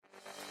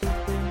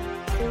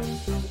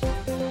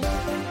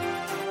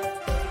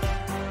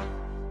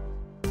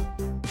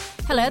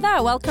Hello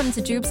there, welcome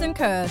to Jubes &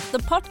 Co, the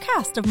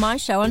podcast of my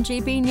show on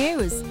GB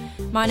News.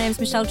 My name's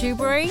Michelle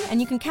Dewberry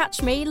and you can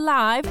catch me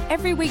live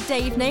every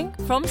weekday evening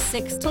from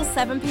 6 till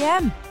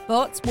 7pm.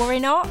 But worry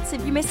not,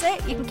 if you miss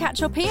it, you can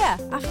catch up here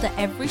after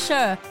every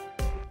show.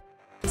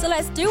 So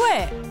let's do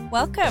it.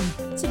 Welcome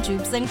to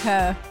Jubes &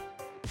 Co.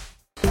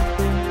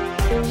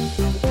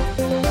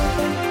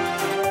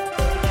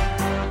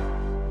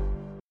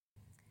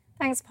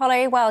 Thanks,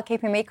 Polly. Well,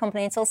 keeping me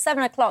company until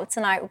 7 o'clock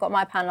tonight, we've got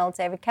my panel,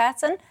 David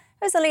Curtin,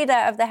 who's the leader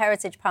of the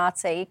Heritage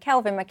Party,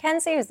 Kelvin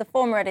McKenzie, who's the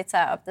former editor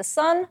of The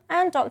Sun,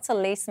 and Dr.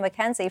 Lisa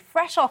McKenzie,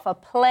 fresh off a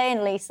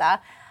plane,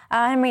 Lisa.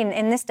 I mean,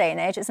 in this day and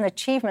age, it's an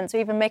achievement to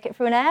even make it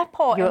through an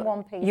airport in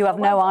one piece. You have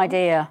no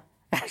idea.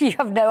 You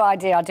have no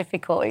idea how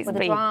difficult it's been.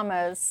 With the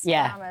dramas.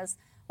 Yeah. Dramas.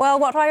 Well,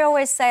 what do I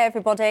always say,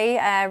 everybody,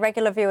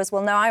 regular viewers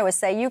will know, I always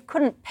say, you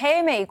couldn't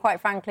pay me,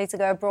 quite frankly, to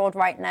go abroad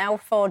right now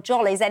for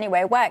jollies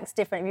anyway. Work's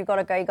different. If you've got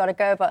to go, you've got to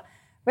go. But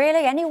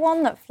really,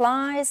 anyone that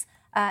flies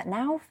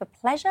now for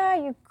pleasure, are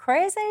you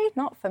crazy?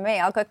 Not for me.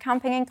 I'll go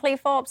camping in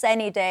Cleethorpes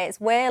any day. It's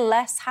way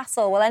less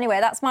hassle. Well, anyway,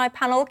 that's my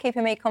panel,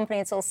 keeping me company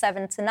until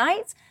 7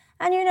 tonight.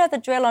 And you know the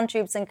drill on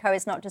Jubes & Co.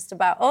 is not just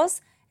about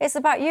us. It's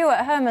about you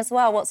at home as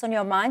well. What's on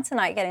your mind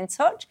tonight? Get in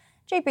touch.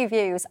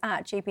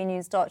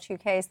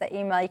 gbviews@gbnews.uk is the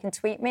email. You can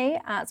tweet me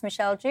at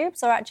Michelle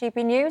Dubes or at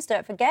gbnews.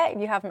 Don't forget, if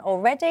you haven't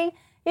already,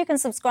 you can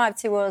subscribe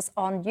to us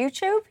on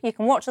YouTube. You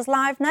can watch us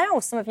live now.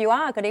 Some of you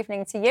are. Good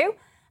evening to you.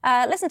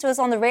 Listen to us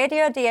on the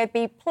radio, DAB+.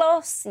 You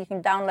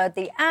can download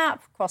the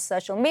app, across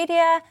social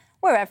media.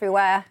 We're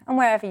everywhere. And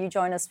wherever you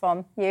join us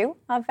from, you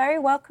are very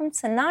welcome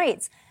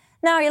tonight.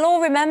 Now, you'll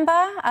all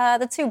remember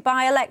the two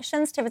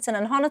by-elections, Tiverton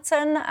and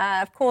Honiton.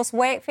 Of course,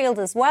 Wakefield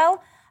as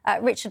well.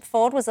 Richard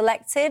Ford was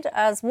elected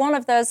as one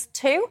of those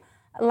two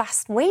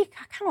last week.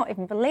 I cannot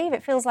even believe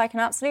it. Feels like an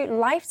absolute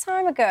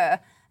lifetime ago.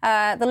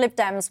 The Lib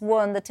Dems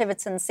won the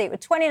Tiverton seat with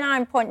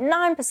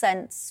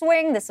 29.9%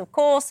 swing. This, of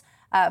course,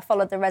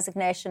 followed the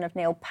resignation of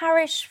Neil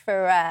Parish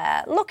for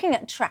looking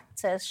at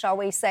tractors, shall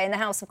we say, in the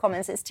House of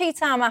Commons. It's tea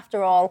time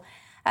after all.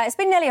 It's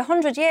been nearly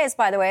 100 years,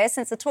 by the way,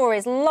 since the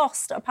Tories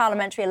lost a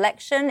parliamentary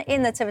election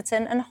in the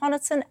Tiverton and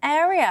Honiton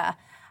area.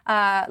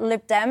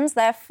 Lib Dems,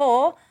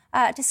 therefore,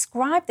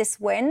 described this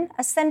win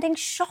as sending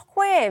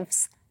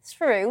shockwaves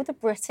through the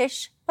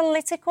British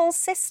political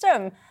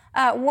system.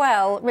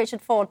 Well,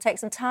 Richard Ford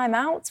takes some time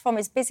out from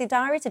his busy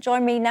diary to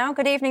join me now.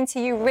 Good evening to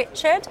you,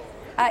 Richard.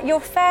 Your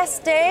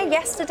first day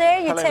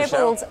yesterday,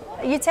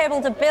 you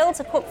tabled a bill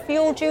to cut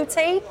fuel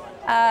duty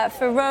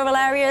for rural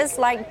areas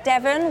like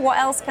Devon. What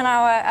else can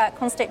our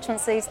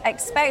constituencies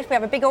expect? We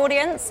have a big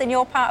audience in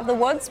your part of the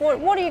woods.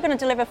 What are you going to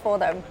deliver for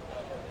them?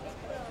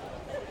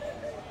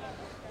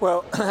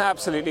 Well,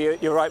 absolutely,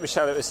 you're right,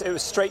 Michelle. It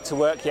was straight to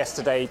work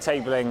yesterday,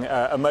 tabling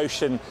a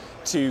motion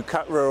to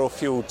cut rural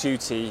fuel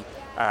duty.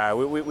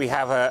 We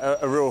have a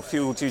rural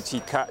fuel duty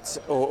cut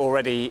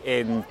already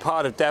in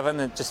part of Devon,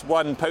 and just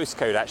one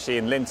postcode actually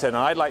in Linton. And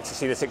I'd like to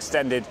see this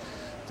extended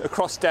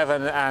across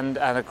Devon and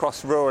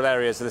across rural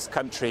areas of this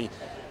country.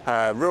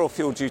 Rural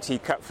fuel duty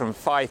cut from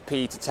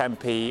 5p to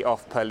 10p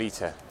off per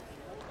litre.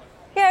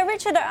 Yeah,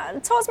 Richard,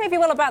 talk to me, if you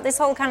will, about this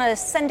whole kind of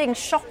sending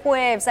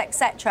shockwaves,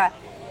 etc.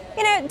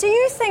 You know, do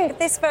you think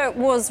this vote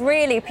was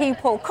really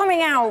people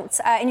coming out,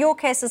 in your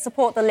case, to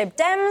support the Lib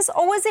Dems,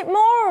 or was it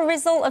more a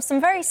result of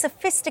some very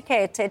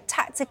sophisticated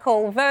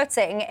tactical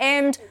voting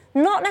aimed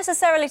not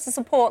necessarily to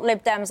support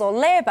Lib Dems or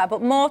Labour,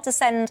 but more to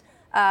send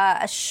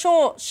a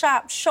short,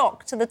 sharp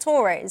shock to the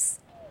Tories?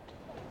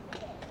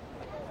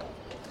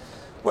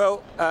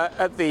 Well,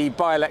 at the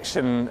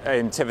by-election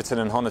in Tiverton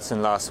and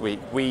Honiton last week,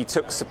 we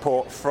took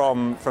support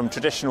from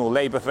traditional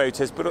Labour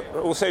voters, but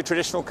also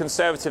traditional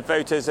Conservative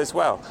voters as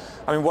well.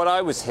 I mean, what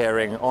I was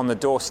hearing on the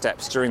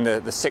doorsteps during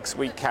the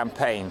 6-week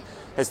campaign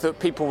is that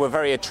people were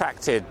very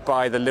attracted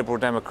by the Liberal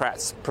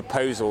Democrats'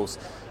 proposals.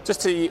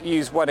 Just to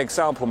use one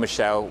example,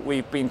 Michelle,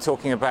 we've been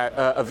talking about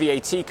a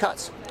VAT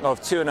cut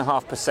of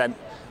 2.5%,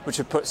 which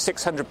would put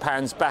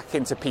 £600 back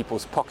into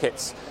people's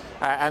pockets.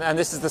 And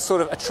this is the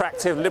sort of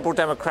attractive Liberal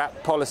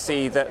Democrat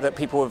policy that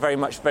people were very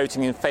much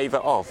voting in favour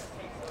of.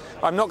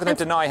 I'm not going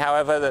to deny,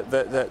 however,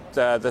 that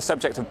the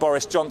subject of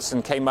Boris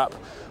Johnson came up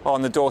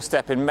on the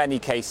doorstep in many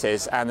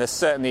cases, and there's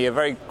certainly a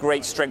very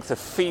great strength of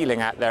feeling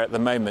out there at the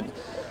moment.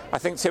 I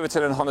think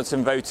Tiverton and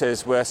Honiton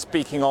voters were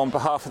speaking on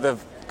behalf of the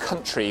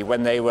country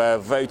when they were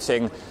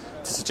voting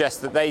to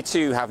suggest that they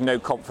too have no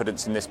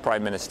confidence in this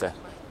Prime Minister.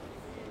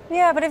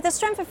 Yeah, but if the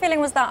strength of feeling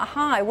was that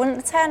high,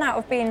 wouldn't the turnout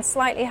have been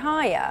slightly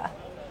higher?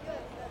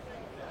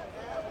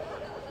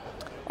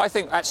 I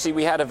think actually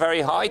we had a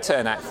very high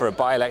turnout for a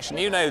by-election.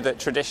 You know that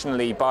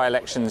traditionally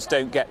by-elections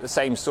don't get the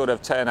same sort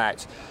of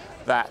turnout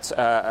that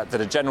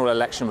a general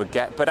election would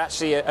get, but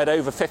actually at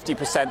over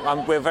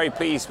 50%, we're very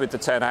pleased with the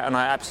turnout, and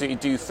I absolutely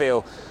do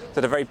feel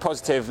that a very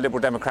positive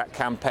Liberal Democrat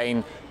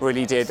campaign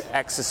really did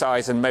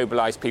exercise and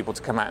mobilise people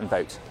to come out and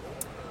vote.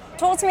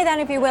 talk to me then,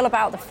 if you will,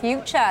 about the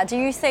future. Do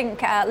you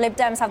think Lib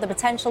Dems have the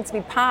potential to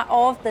be part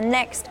of the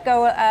next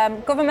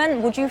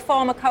government? Would you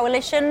form a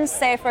coalition,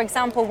 say, for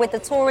example, with the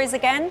Tories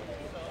again?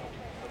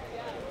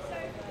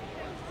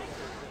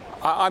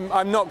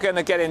 I'm not going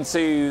to get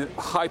into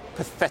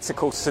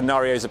hypothetical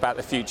scenarios about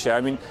the future.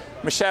 I mean,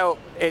 Michelle,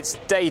 it's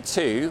day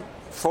 2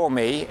 for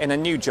me in a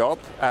new job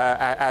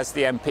as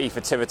the MP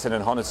for Tiverton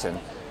and Honiton.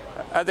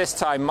 At this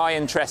time, my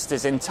interest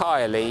is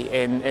entirely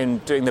in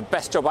doing the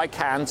best job I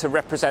can to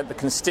represent the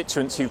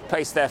constituents who've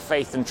placed their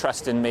faith and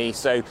trust in me.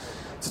 So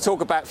to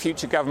talk about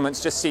future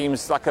governments just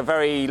seems like a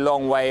very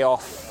long way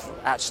off,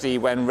 actually,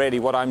 when really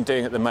what I'm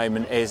doing at the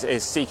moment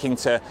is seeking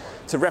to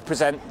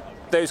represent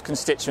those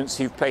constituents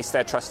who've placed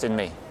their trust in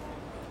me.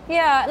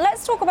 Yeah,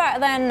 let's talk about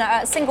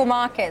then single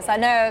markets. I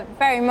know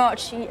very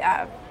much,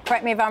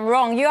 correct me if I'm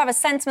wrong, you have a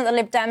sentiment, the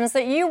Lib Dems,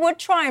 that you would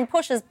try and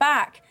push us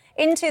back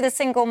into the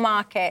single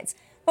market.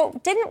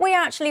 But didn't we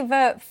actually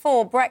vote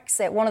for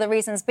Brexit, one of the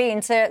reasons being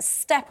to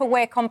step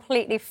away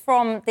completely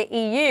from the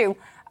EU?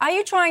 Are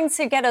you trying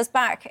to get us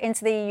back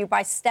into the EU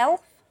by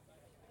stealth?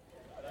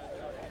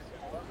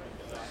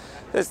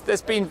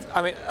 There's been,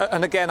 I mean,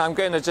 and again, I'm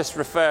going to just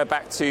refer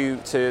back to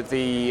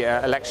the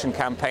election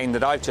campaign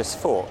that I've just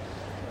fought.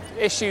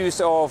 Issues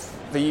of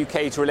the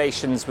UK's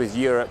relations with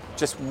Europe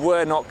just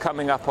were not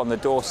coming up on the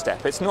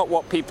doorstep. It's not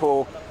what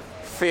people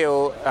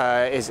feel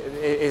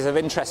is of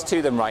interest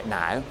to them right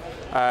now.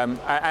 And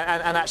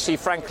actually,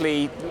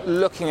 frankly,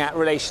 looking at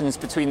relations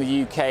between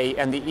the UK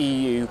and the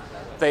EU,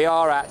 they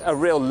are at a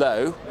real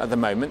low at the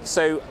moment.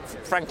 So,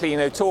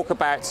 frankly, talk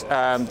about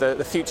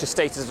the future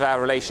status of our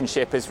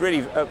relationship is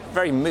really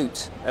very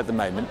moot at the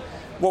moment.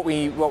 What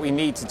we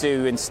need to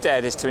do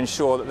instead is to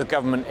ensure that the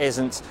government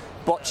isn't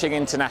botching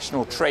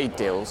international trade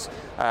deals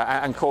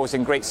and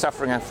causing great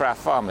suffering for our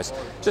farmers.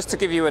 Just to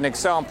give you an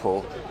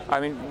example, I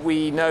mean,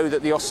 we know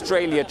that the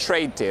Australia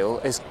trade deal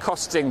is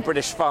costing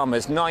British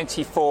farmers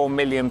 £94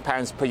 million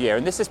per year,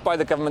 and this is by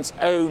the government's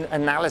own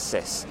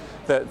analysis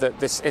that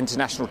this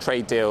international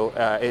trade deal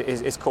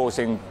is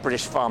causing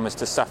British farmers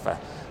to suffer.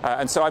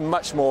 And so I'm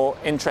much more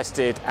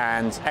interested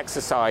and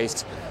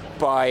exercised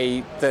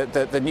by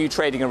the new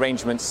trading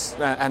arrangements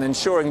and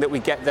ensuring that we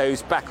get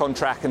those back on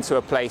track and to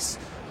a place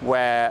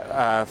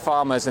where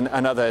farmers and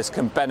others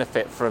can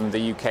benefit from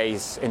the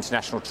UK's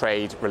international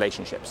trade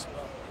relationships.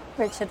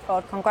 Richard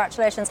Ford,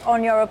 congratulations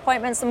on your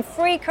appointment. Some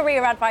free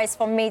career advice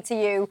from me to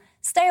you.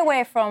 Stay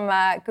away from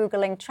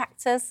Googling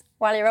tractors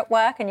while you're at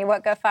work and you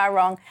won't go far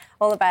wrong.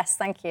 All the best.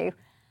 Thank you.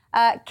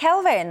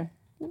 Kelvin,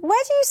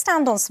 where do you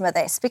stand on some of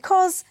this?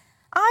 Because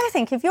I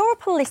think if you're a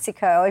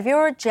Politico, if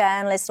you're a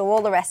journalist or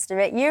all the rest of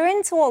it, you're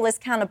into all this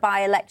kind of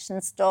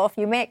by-election stuff.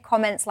 You make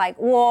comments like,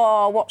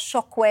 whoa, what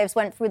shockwaves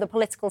went through the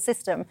political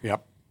system.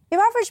 Yep.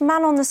 Your average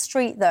man on the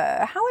street,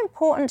 though, how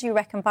important do you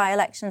reckon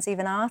by-elections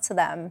even are to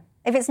them?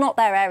 If it's not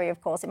their area,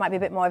 of course, it might be a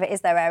bit more if it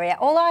is their area.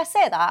 Although I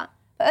say that,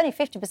 but only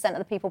 50% of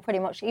the people pretty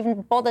much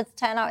even bothered to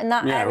turn out in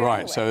that area. Yeah,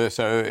 right. Anyway.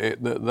 So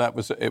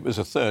it was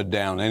a third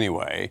down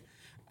anyway.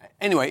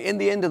 Anyway, in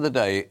the end of the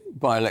day,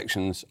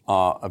 by-elections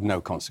are of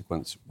no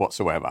consequence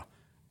whatsoever.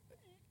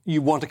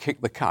 You want to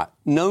kick the cut.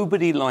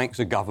 Nobody likes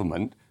a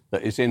government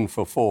that is in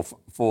for 4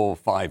 or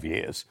 5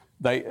 years.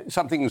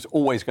 Something's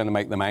always going to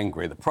make them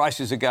angry. The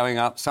prices are going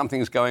up,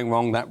 something's going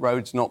wrong, that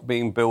road's not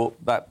being built,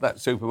 that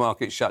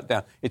supermarket's shut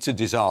down. It's a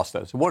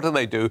disaster. So what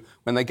do?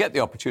 When they get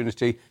the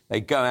opportunity, they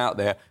go out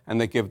there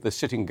and they give the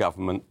sitting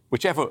government,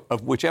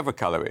 whichever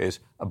colour it is,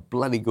 a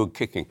bloody good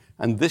kicking.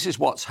 And this is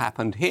what's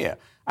happened here.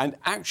 And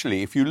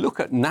actually, if you look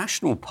at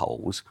national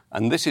polls,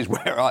 and this is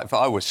where, if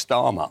I was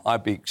Starmer,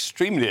 I'd be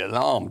extremely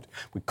alarmed.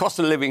 With cost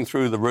of living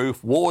through the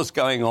roof, wars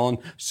going on,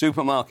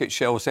 supermarket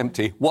shelves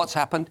empty, what's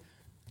happened?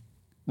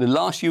 The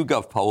last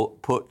YouGov poll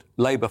put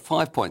Labour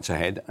 5 points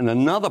ahead, and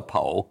another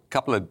poll, a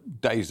couple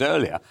of days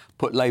earlier,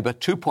 put Labour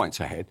 2 points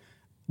ahead.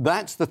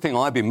 That's the thing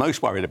I'd be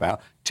most worried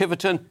about.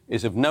 Tiverton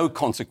is of no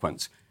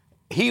consequence.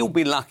 He'll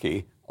be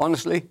lucky,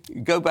 honestly,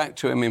 go back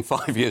to him in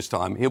 5 years'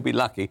 time, he'll be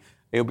lucky.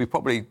 He'll be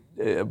probably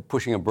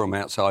pushing a broom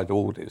outside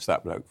Aldi's,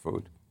 that bloke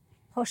food.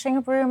 Pushing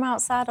a broom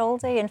outside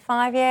Aldi in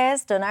 5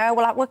 years? Don't know.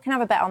 Well, we can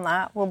have a bet on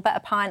that. We'll bet a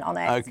pint on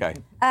it. OK.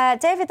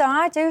 David, though,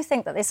 I do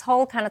think that this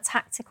whole kind of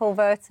tactical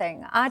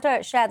voting, I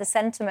don't share the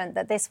sentiment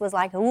that this was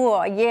like,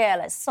 oh, yeah,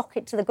 let's sock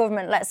it to the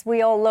government.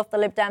 We all love the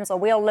Lib Dems or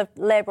we all love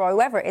Labour or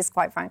whoever it is,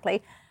 quite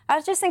frankly. I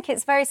just think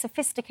it's a very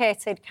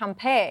sophisticated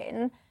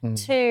campaign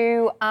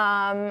to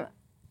kind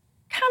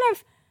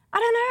of, I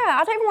don't know,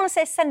 I don't even want to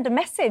say send a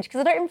message because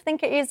I don't even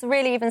think it is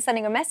really even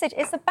sending a message.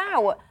 It's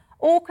about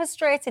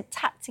orchestrated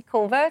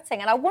tactical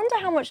voting. And I wonder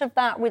how much of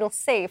that we'll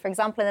see, for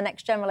example, in the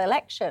next general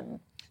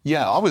election.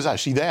 Yeah, I was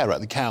actually there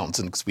at the count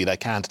and because we had a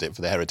candidate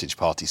for the Heritage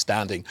Party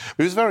standing.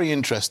 It was very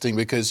interesting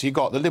because you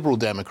got the Liberal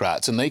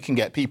Democrats and they can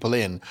get people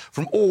in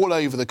from all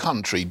over the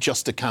country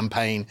just to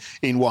campaign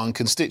in one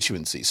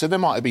constituency. So there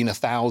might have been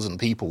 1,000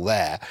 people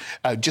there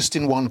just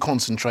in one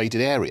concentrated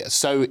area.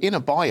 So in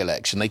a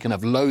by-election, they can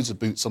have loads of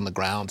boots on the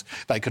ground.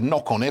 They can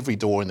knock on every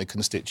door in the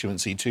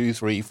constituency 2,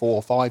 3,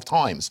 4, 5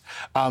 times.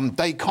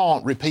 They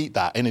can't repeat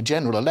that in a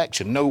general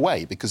election. No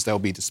way, because they'll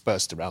be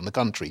dispersed around the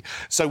country.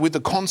 So with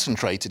the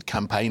concentrated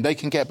campaign, they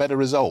can get better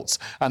results.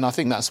 And I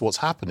think that's what's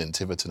happened in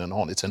Tiverton and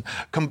Honiton,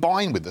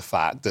 combined with the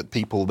fact that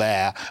people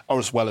there,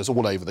 as well as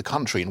all over the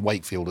country, in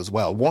Wakefield as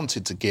well,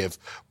 wanted to give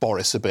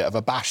Boris a bit of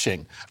a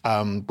bashing,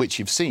 which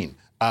you've seen.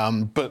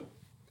 But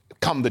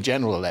come the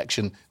general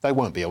election, they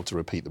won't be able to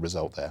repeat the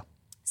result there.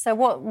 So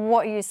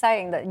what are you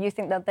saying, that you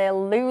think that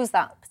they'll lose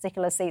that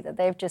particular seat that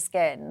they've just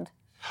gained?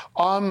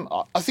 I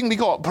think we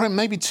got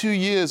maybe 2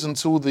 years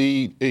until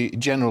the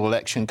general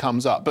election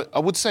comes up. But I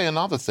would say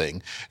another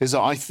thing is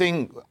that I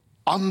think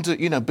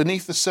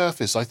beneath the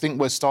surface, I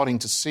think we're starting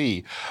to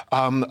see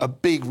a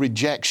big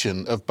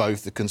rejection of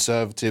both the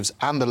Conservatives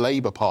and the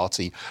Labour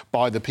Party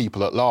by the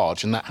people at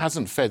large. And that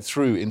hasn't fed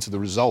through into the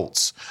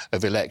results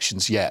of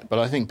elections yet. But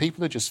I think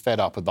people are just fed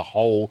up with the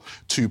whole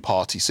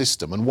two-party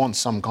system and want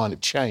some kind of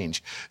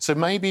change. So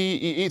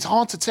maybe it's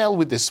hard to tell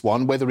with this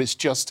one whether it's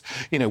just,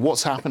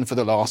 what's happened for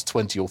the last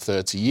 20 or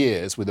 30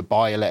 years with a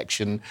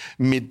by-election,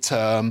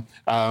 mid-term,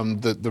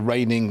 the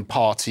reigning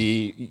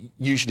party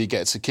usually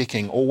gets a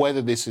kicking, or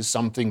whether this is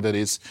something that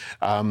is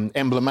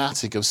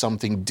emblematic of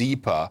something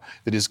deeper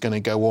that is going to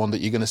go on, that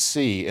you're going to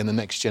see in the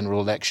next general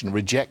election,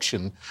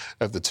 rejection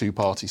of the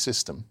two-party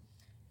system.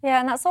 Yeah,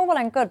 and that's all well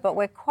and good, but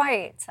we're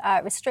quite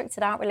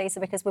restricted, aren't we, Lisa,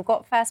 because we've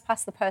got first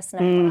past the person.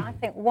 And I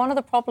think one of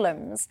the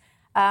problems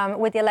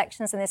with the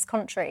elections in this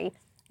country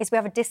is we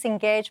have a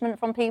disengagement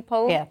from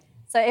people. Yeah.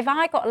 So if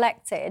I got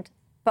elected,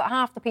 but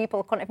half the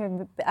people couldn't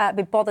even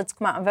be bothered to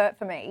come out and vote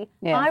for me,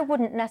 I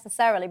wouldn't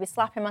necessarily be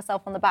slapping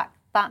myself on the back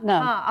that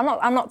hard.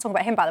 I'm not talking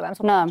about him, by the way, I'm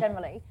talking about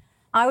generally.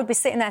 I would be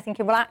sitting there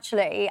thinking, well,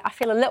 actually, I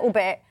feel a little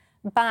bit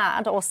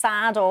bad or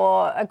sad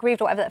or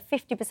aggrieved or whatever that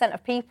 50%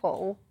 of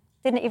people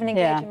didn't even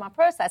engage in my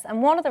process.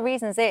 And one of the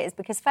reasons is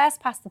because first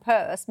past the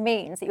post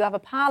means that you have a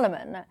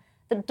parliament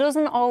that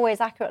doesn't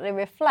always accurately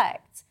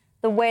reflect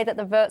the way that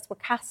the votes were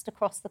cast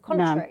across the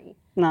country.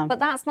 No. But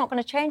that's not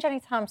going to change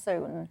anytime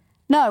soon.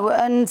 No,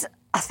 and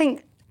I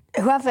think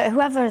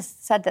whoever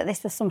said that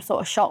this was some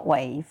sort of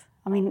shockwave,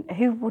 I mean,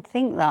 who would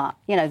think that?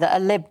 That a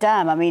Lib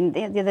Dem, I mean,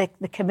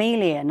 the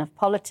chameleon of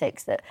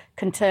politics that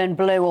can turn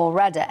blue or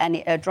red at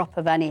a drop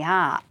of any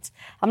hat.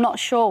 I'm not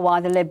sure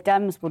why the Lib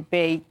Dems would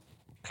be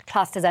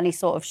classed as any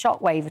sort of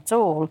shockwave at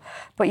all.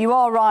 But you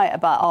are right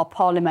about our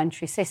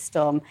parliamentary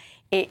system.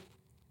 It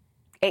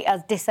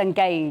has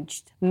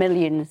disengaged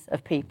millions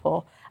of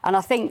people. And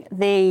I think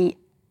the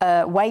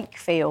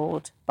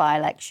Wakefield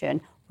by-election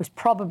was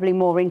probably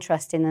more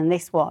interesting than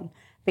this one,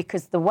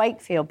 because the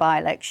Wakefield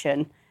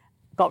by-election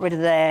got rid of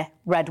their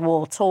Red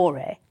Wall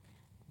Tory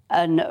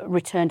and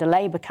returned a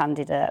Labour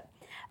candidate.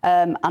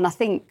 And I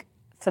think,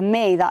 for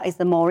me, that is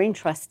the more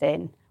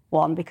interesting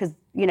one, because,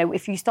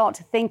 if you start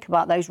to think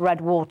about those Red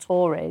Wall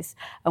Tories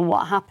and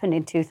what happened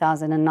in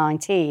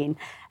 2019,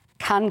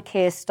 can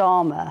Keir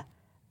Starmer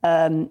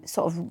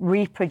sort of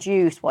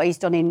reproduce what he's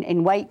done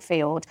in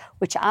Wakefield,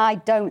 which I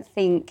don't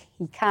think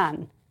he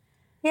can.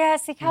 Yeah,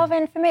 see,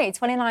 Calvin, for me,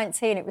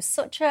 2019, it was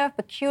such a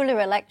peculiar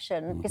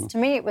election because to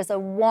me it was a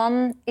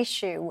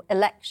one-issue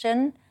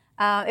election.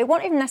 It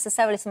wasn't even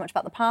necessarily so much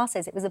about the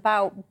parties, it was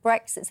about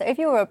Brexit. So if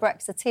you were a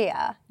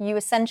Brexiteer, you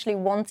essentially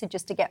wanted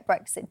just to get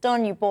Brexit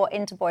done. You bought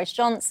into Boris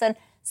Johnson.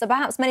 So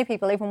perhaps many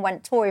people even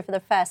went Tory for the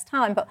first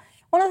time. But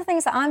one of the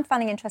things that I'm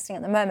finding interesting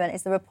at the moment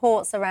is the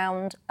reports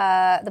around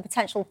the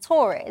potential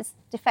Tories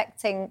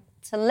defecting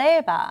to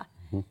Labour.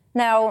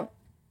 Now,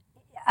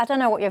 I don't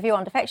know what your view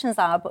on defections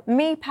are, but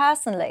me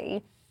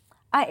personally,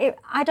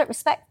 I don't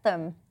respect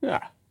them.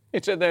 Yeah.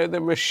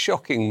 They're a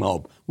shocking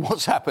mob.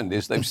 What's happened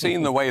is they've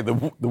seen the way the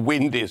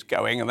wind is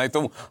going and they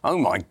thought, oh,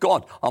 my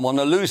God, I'm on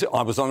a loser.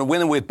 I was on a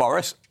winner with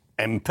Boris,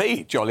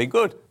 MP, jolly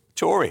good.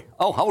 Tory.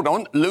 Oh, hold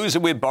on, loser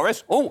with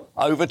Boris. Oh,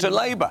 over to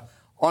Labour.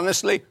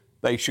 Honestly,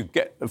 they should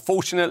get...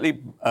 Fortunately,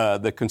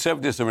 the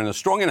Conservatives are in a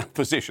strong enough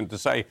position to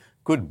say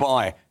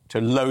goodbye to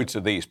loads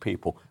of these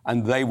people,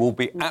 and they will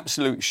be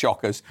absolute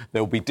shockers.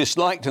 They'll be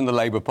disliked in the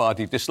Labour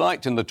Party,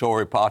 disliked in the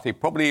Tory Party,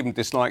 probably even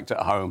disliked at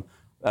home.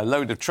 A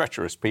load of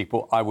treacherous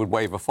people. I would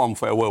wave a fond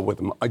farewell with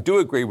them. I do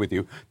agree with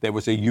you. There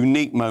was a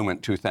unique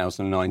moment,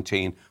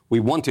 2019.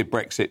 We wanted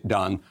Brexit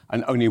done,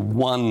 and only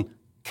one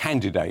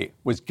candidate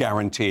was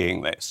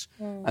guaranteeing this.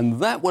 And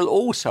that will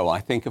also, I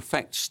think,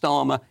 affect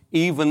Starmer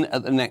even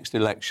at the next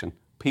election.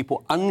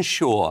 People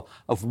unsure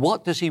of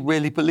what does he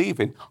really believe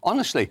in.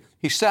 Honestly,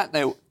 he sat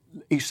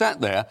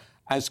there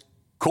as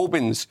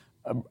Corbyn's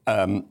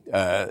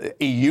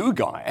EU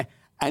guy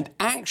and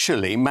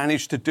actually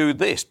managed to do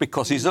this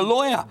because he's a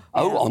lawyer.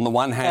 Oh, on the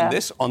one hand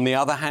this, on the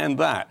other hand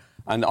that.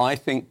 And I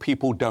think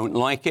people don't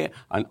like it,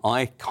 and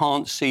I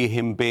can't see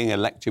him being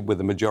elected with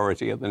a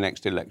majority at the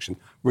next election,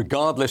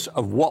 regardless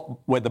of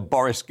whether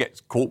Boris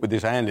gets caught with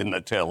his hand in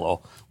the till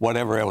or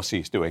whatever else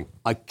he's doing.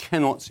 I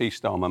cannot see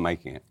Starmer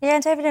making it. Yeah,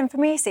 David, and for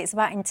me, it's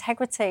about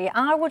integrity.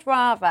 I would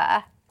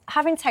rather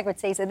have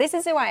integrity, so this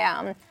is who I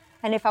am,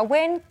 and if I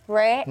win,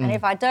 great, and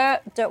if I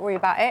don't worry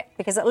about it,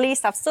 because at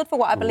least I've stood for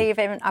what I believe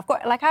in.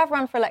 I've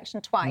run for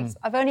election twice.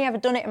 I've only ever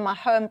done it in my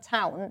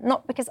hometown,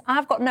 not because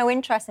I've got no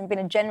interest in being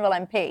a general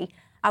MP.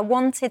 I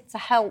wanted to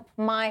help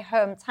my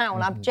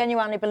hometown. I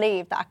genuinely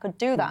believed that I could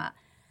do that.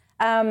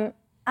 And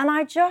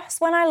I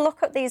just, when I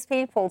look at these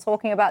people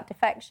talking about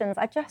defections,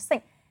 I just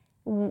think,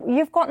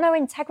 you've got no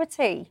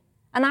integrity.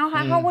 And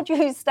how would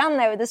you stand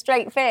there with a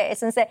straight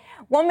face and say,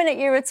 1 minute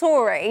you're a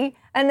Tory,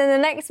 and then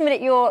the next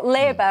minute you're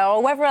Labour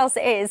or whatever else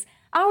it is?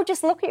 I would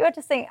just look at you and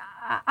just think,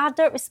 I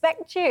don't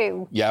respect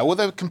you. Yeah, well,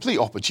 they're complete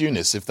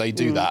opportunists if they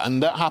do that.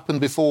 And that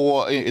happened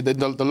before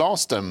the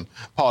last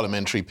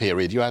parliamentary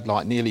period. You had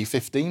nearly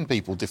 15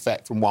 people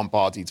defect from one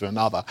party to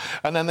another.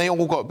 And then they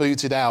all got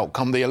booted out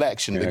come the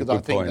election because I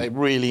think they're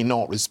really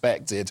not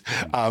respected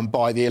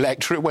by the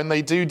electorate when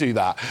they do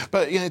that.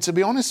 But, to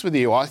be honest with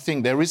you, I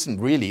think there isn't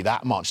really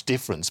that much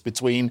difference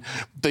between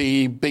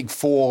the big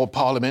four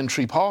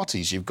parliamentary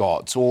parties you've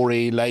got.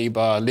 Tory,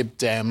 Labour, Lib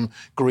Dem,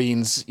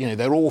 Greens.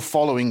 They're all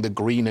following the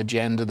green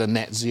agenda, the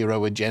net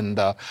zero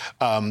agenda.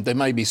 There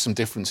may be some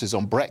differences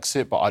on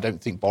Brexit, but I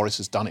don't think Boris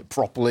has done it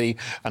properly.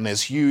 And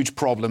there's huge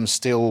problems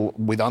still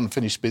with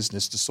unfinished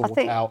business to sort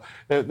out.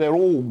 They're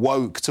all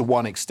woke to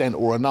one extent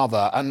or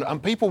another,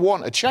 and people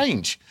want a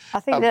change. I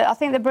think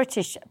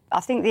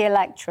the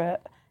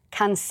electorate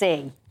can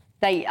see.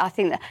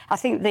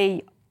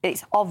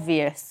 It's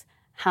obvious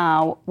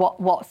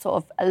what sort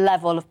of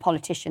level of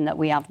politician that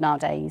we have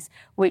nowadays,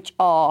 which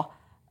are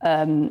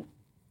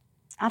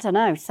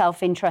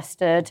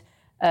self-interested,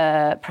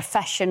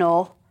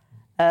 professional.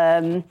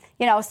 I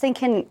was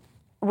thinking,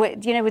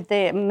 with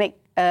the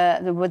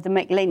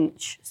Mick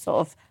Lynch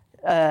sort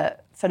of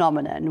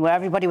phenomenon, where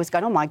everybody was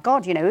going, oh my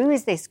God, who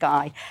is this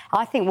guy?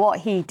 I think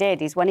what he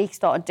did is when he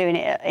started doing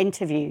it at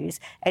interviews,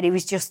 and he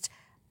was just.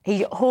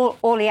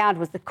 All he had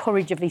was the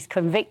courage of his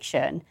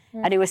conviction,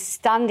 and he was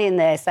standing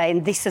there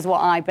saying, this is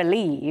what I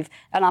believe,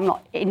 and I'm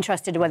not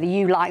interested whether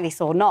you like this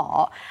or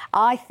not.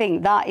 I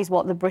think that is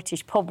what the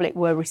British public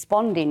were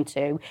responding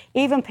to.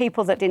 Even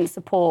people that didn't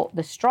support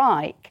the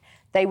strike,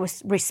 they were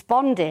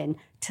responding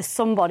to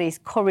somebody's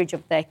courage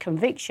of their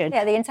conviction.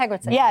 Yeah, the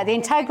integrity. Yeah, the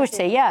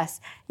integrity,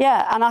 yes.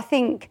 Yeah, and I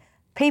think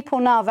people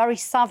now are very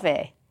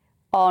savvy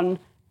on,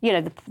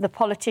 the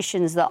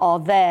politicians that are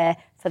there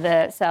for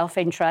the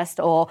self-interest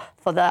or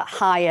for the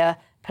higher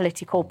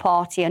political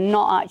party and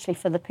not actually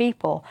for the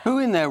people. Who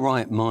in their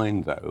right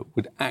mind, though,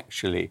 would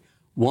actually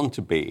want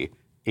to be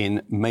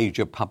in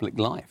major public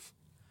life?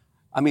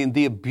 I mean,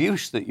 the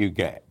abuse that you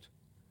get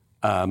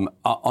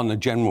on a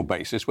general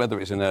basis, whether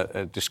it's in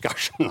a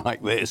discussion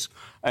like this,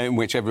 in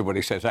which everybody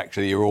says,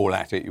 actually, you're all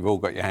at it, you've all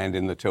got your hand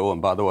in the till,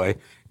 and by the way,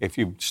 if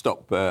you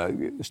stop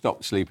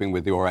sleeping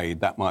with your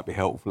aide, that might be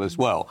helpful as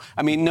well.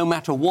 I mean, no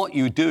matter what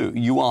you do,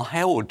 you are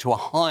held to a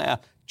higher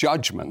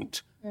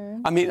judgment.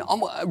 I mean,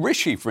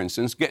 Rishi, for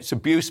instance, gets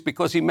abused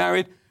because he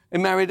married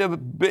a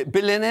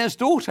billionaire's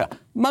daughter.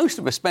 Most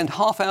of us spend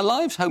half our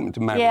lives hoping to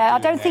marry. Yeah, I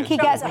don't think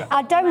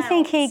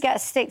he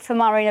gets stick for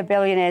marrying a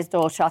billionaire's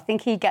daughter. I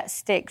think he gets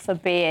stick for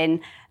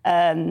being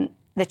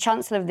the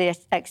Chancellor of the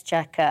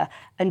Exchequer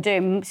and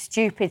doing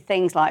stupid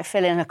things like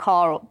filling a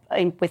car up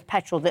with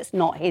petrol that's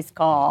not his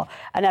car,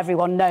 and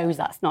everyone knows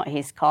that's not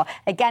his car.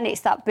 Again,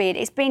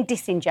 it's being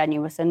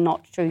disingenuous and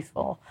not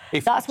truthful.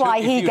 That's why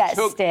he gets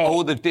stick. If you took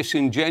all the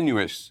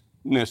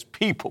disingenuousness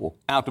people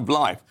out of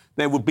life,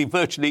 there would be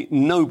virtually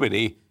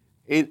nobody.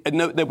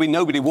 There'd be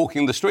nobody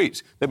walking the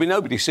streets. There'd be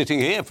nobody sitting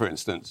here, for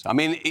instance. I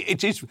mean,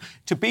 it is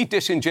to be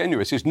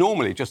disingenuous is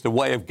normally just a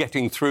way of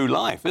getting through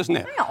life, isn't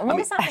it? Hang on, what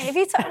does that mean? If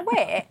you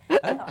wait,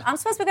 I'm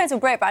supposed to be going to a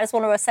break, but I just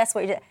want to assess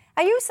what you did.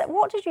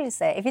 What did you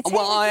say? If you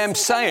I am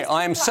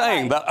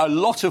saying that a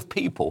lot of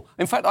people,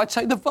 in fact, I'd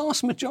say the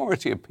vast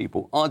majority of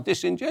people are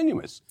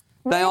disingenuous.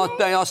 Really?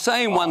 They are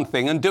saying one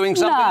thing and doing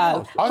something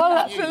else. Well,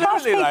 that's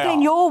people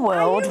in your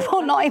world,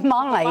 but not in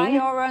mine. By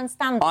your own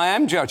standards. I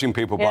am judging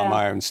people by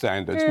my own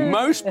standards.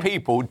 Most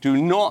people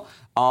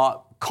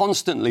are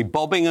constantly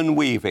bobbing and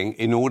weaving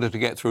in order to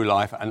get through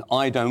life, and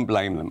I don't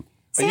blame them.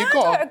 See, I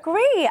don't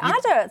agree. I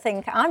don't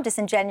think I'm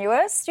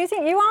disingenuous. Do you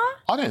think you are?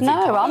 I don't think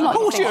I'm not.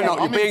 Of course you're not.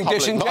 You're being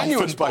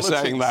disingenuous by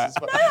saying that.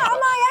 No,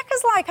 my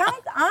Eka's like,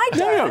 I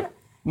don't.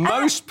 No.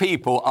 Most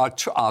people are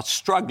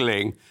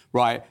struggling,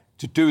 right,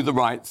 to do the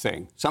right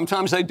thing.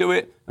 Sometimes they do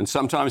it and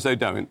sometimes they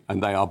don't,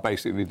 and they are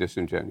basically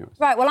disingenuous.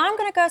 Right, well, I'm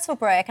going to go to a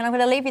break and I'm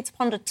going to leave you to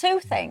ponder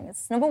two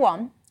things. Number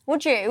one,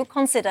 would you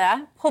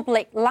consider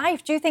public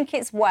life? Do you think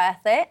it's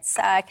worth it?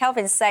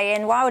 Kelvin's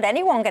saying, why would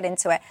anyone get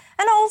into it?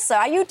 And also,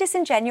 are you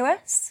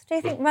disingenuous? Do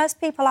you think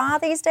most people are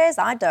these days?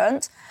 I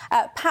don't.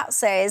 Pat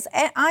says,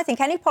 I think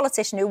any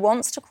politician who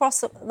wants to cross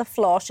the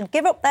floor should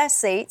give up their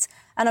seat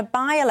And a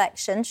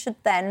by-election should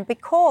then be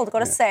called. I've got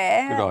to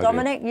say,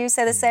 Dominic, you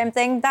say the same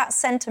thing. That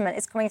sentiment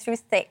is coming through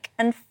thick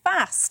and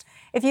fast.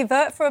 If you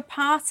vote for a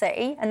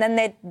party and then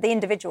the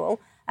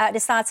individual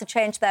decides to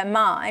change their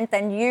mind,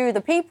 then you,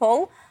 the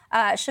people,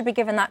 should be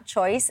given that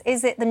choice.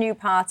 Is it the new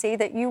party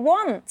that you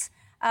want?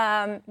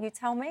 You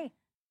tell me.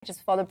 Just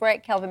before the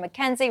break, Kelvin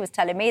McKenzie was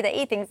telling me that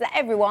he thinks that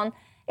everyone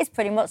is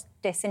pretty much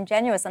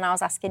disingenuous. And I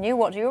was asking you,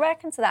 what do you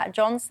reckon to that?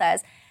 John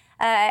says,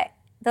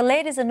 the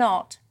ladies are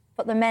not,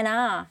 but the men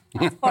are.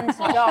 That's according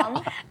to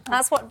John.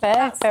 That's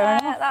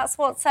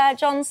what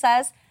John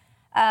says.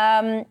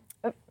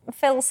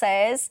 Phil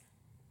says,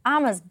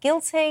 I'm as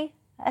guilty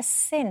as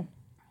sin.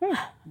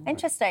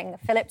 Interesting.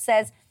 Philip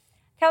says,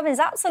 Kelvin's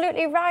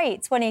absolutely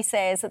right when he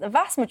says that the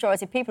vast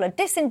majority of people are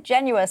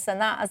disingenuous,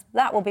 and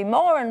that will be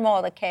more and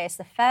more the case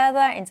the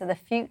further into the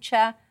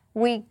future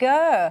we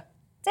go.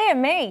 Dear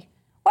me.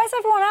 Where's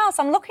everyone else?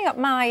 I'm looking at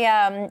my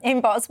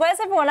inbox. Where's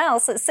everyone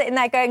else that's sitting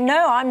there going,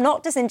 no, I'm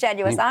not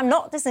disingenuous. I'm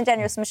not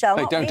disingenuous, Michelle.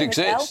 They don't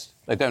exist. Michelle.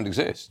 They don't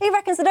exist. He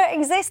reckons they don't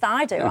exist.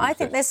 I do. I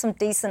think there's some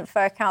decent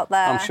folk out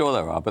there. I'm sure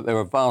there are, but they're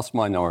a vast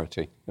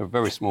minority. They're a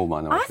very small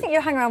minority. I think you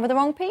hang around with the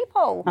wrong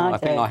people. I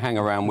think I hang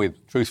around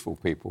with truthful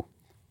people.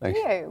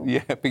 You?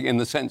 Yeah, in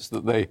the sense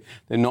that they're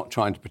not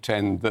trying to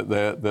pretend that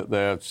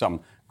they're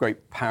some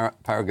great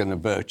paragon of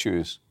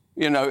virtues.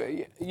 You know,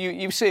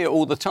 you see it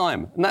all the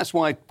time. And that's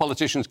why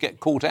politicians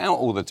get caught out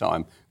all the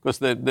time, because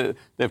they're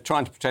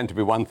trying to pretend to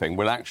be one thing.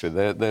 Well,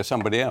 actually, they're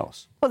somebody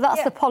else. But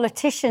that's the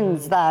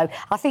politicians, though.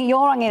 I think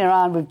you're hanging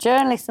around with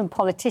journalists and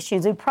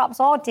politicians who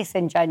perhaps are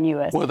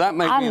disingenuous. Well, that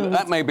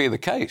may be the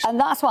case. And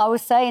that's what I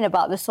was saying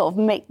about the sort of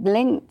Mick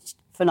Lynch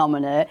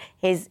phenomena.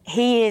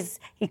 He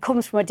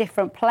comes from a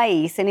different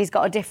place and he's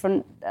got a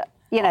different,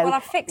 Well, I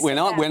fixed when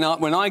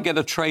I get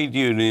a trade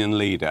union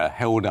leader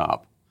held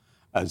up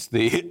as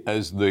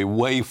the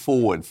way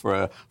forward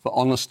for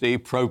honesty,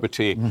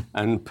 probity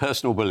and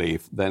personal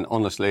belief, then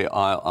honestly,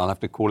 I'll have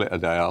to call it a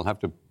day. I'll have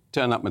to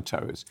turn up my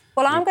toes.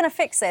 Well, I'm going to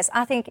fix this.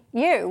 I think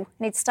you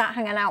need to start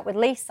hanging out with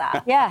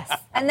Lisa. Yes.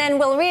 And then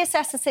we'll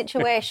reassess the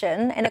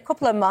situation in a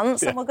couple of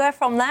months and we'll go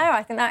from there.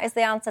 I think that is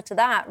the answer to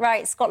that.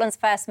 Right, Scotland's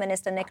First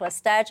Minister, Nicola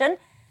Sturgeon,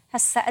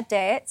 has set a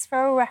date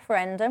for a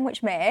referendum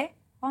which may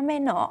or may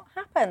not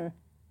happen.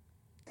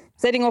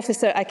 Presiding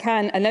Officer, I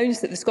can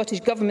announce that the Scottish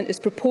Government is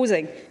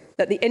proposing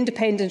that the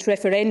independence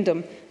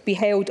referendum be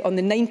held on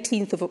the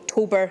 19th of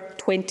October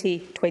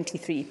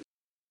 2023.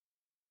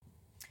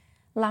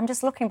 Well, I'm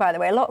just looking, by the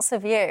way, lots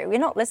of you're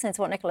not listening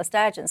to what Nicola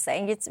Sturgeon's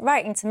saying. You're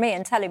writing to me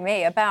and telling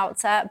me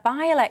about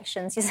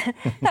by-elections.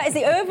 That is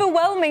the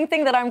overwhelming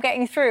thing that I'm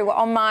getting through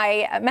on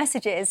my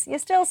messages. You're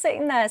still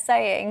sitting there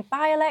saying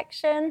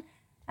by-election,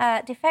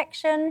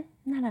 defection.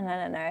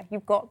 No.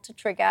 You've got to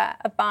trigger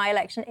a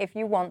by-election if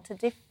you want to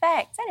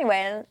defect.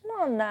 Anyway,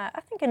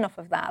 I think enough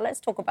of that. Let's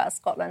talk about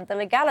Scotland. The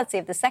legality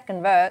of the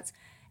second vote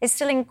is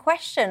still in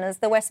question as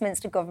the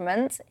Westminster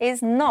government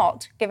is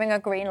not giving a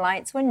green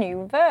light to a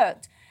new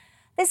vote.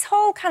 This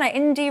whole kind of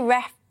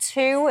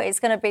IndyRef2 is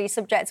going to be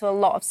subject to a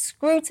lot of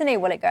scrutiny.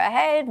 Will it go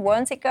ahead?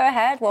 Won't it go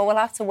ahead? Well, we'll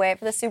have to wait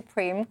for the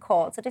Supreme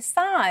Court to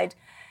decide.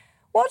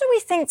 What do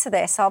we think to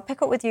this? I'll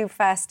pick up with you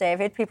first,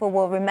 David. People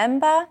will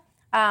remember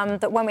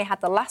that when we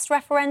had the last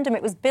referendum,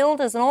 it was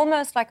billed as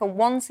almost like a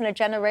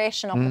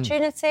once-in-a-generation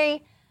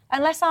opportunity.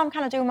 Unless I'm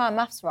kind of doing my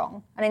maths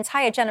wrong, an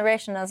entire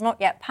generation has not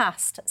yet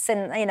passed,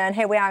 since, and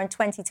here we are in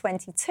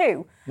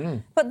 2022.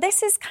 But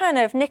this is kind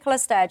of Nicola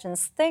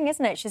Sturgeon's thing,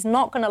 isn't it? She's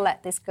not going to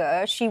let this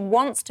go. She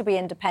wants to be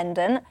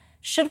independent.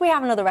 Should we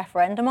have another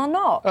referendum or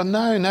not?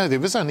 No. It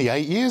was only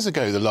 8 years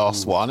ago, the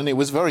last one, and it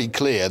was very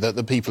clear that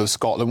the people of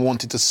Scotland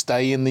wanted to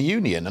stay in the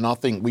Union, and I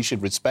think we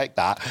should respect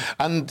that.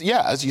 And,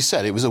 yeah, as you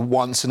said, it was a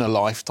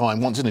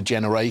once-in-a-lifetime,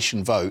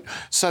 once-in-a-generation vote.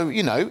 So,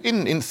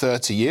 in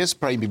 30 years,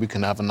 maybe we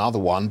can have another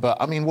one. But,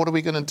 I mean, what are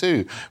we going to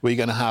do? We're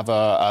going to have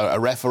a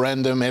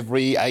referendum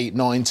every 8,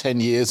 9,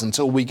 10 years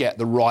until we get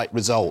the right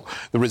result,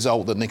 the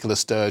result that Nicola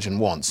Sturgeon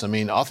wants. I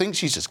mean, I think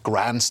she's just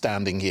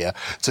grandstanding here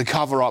to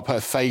cover up her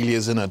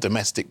failures in her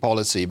domestic policy,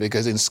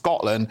 because in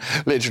Scotland,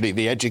 literally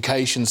the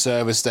education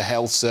service, the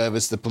health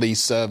service, the police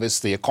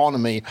service, the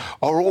economy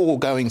are all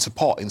going to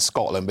pot in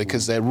Scotland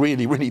because they're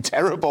really, really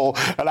terrible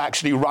at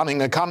actually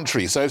running a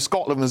country. So if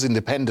Scotland was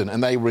independent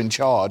and they were in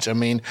charge, I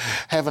mean,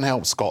 heaven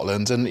help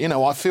Scotland. And,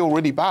 I feel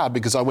really bad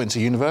because I went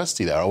to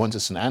university there. I went to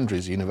St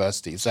Andrews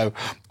University. So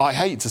I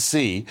hate to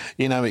see,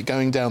 it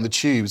going down the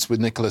tubes with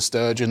Nicola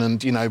Sturgeon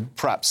and,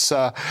 perhaps,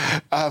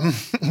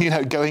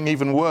 going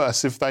even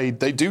worse if they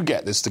do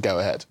get this to go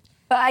ahead.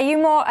 But are you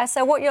more...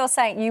 So what you're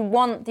saying, you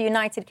want the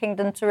United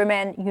Kingdom to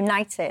remain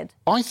united?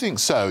 I think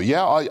so,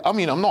 yeah. I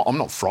mean, I'm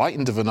not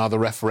frightened of another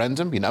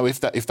referendum. If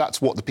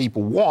that's what the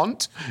people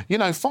want,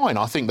 fine.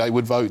 I think they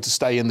would vote to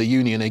stay in the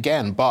Union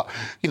again. But,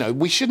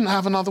 we shouldn't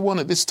have another one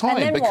at this time.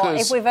 And then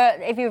because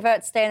what? If you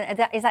vote to stay in...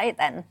 Is that it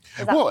then?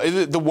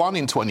 The one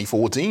in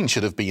 2014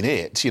 should have been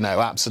it,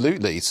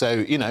 absolutely.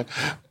 So,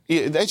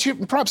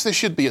 perhaps there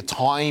should be a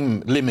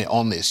time limit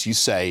on this. You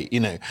say,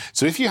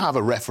 so if you have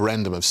a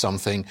referendum of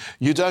something,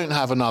 you don't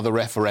have another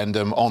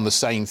referendum on the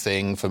same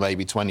thing for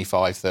maybe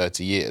 25,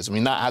 30 years. I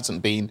mean, that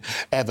hasn't been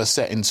ever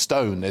set in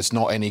stone. There's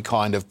not any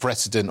kind of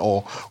precedent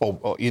or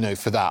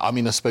for that. I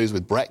mean, I suppose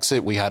with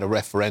Brexit, we had a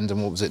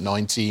referendum, what was it,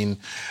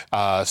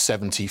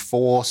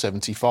 1974,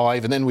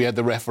 75, and then we had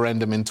the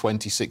referendum in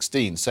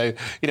 2016. So,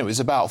 it was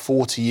about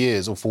 40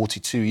 years or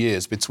 42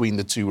 years between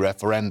the two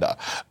referenda.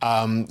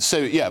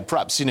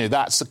 Perhaps,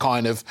 that's the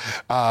kind of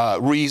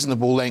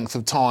reasonable length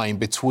of time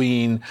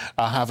between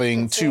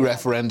having two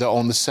referenda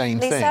on the same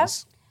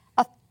things.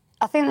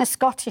 I think the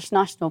Scottish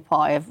National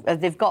Party,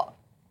 they've got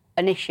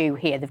an issue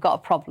here. They've got a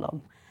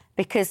problem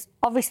because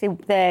obviously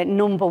their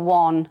number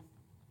one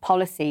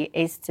policy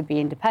is to be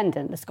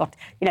independent.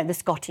 The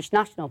Scottish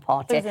National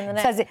Party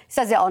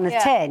says it on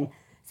a tin.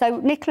 So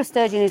Nicola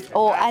Sturgeon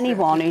or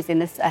anyone who's in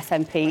the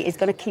SNP is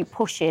going to keep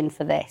pushing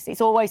for this.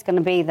 It's always going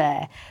to be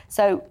there.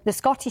 So the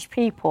Scottish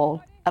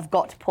people have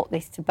got to put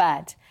this to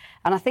bed.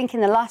 And I think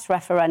in the last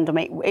referendum,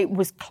 it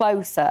was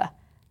closer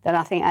than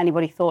I think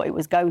anybody thought it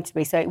was going to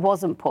be. So it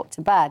wasn't put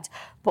to bed.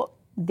 But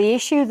the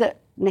issue that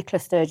Nicola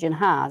Sturgeon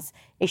has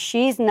is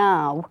she's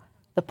now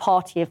the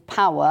party of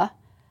power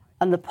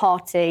and the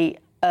party,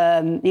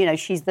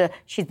 she's the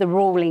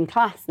ruling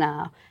class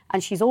now.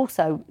 And she's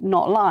also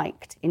not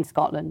liked in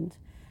Scotland.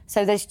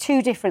 So there's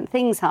two different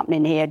things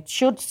happening here.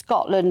 Should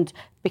Scotland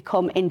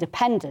become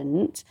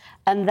independent?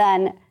 And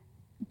then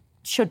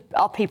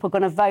are people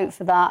going to vote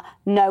for that,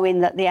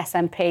 knowing that the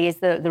SNP is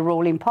the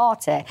ruling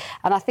party?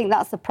 And I think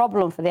that's the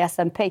problem for the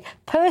SNP.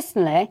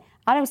 Personally,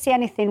 I don't see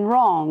anything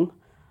wrong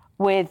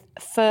with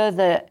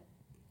further,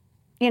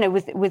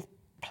 with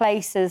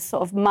places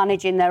sort of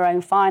managing their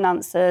own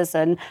finances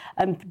and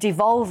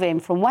devolving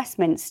from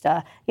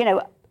Westminster.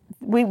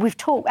 We've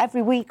talked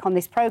every week on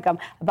this programme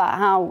about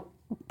how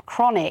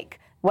chronic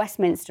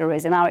Westminster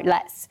is and how it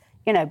lets,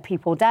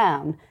 people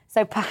down.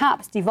 So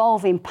perhaps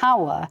devolving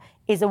power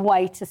is a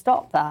way to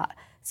stop that.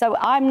 So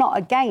I'm not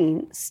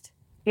against,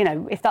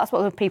 if that's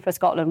what the people of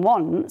Scotland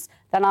wants,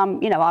 then I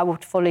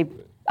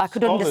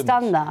could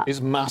understand that.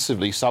 Is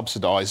massively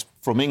subsidised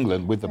from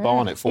England with the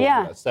Barnett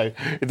formula. Yeah. So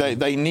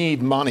they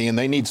need money and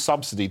they need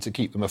subsidy to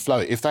keep them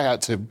afloat. If they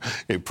had to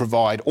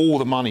provide all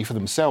the money for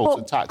themselves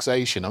and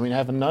taxation, I mean,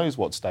 heaven knows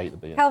what state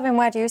they'd be in. Kelvin,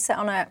 where do you sit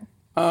on it?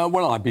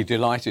 Well, I'd be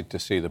delighted to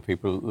see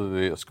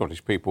the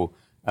Scottish people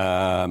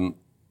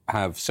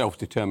have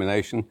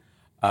self-determination.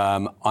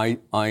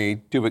 I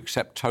do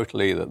accept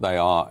totally that they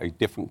are a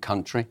different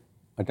country.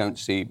 I don't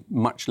see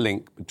much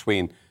link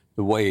between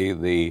the way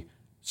the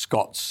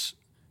Scots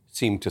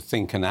seem to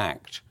think and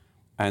act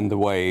and the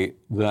way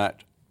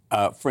that,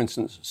 for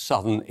instance,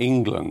 southern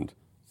England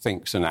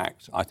thinks and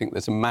acts. I think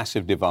there's a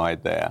massive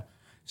divide there.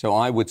 So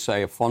I would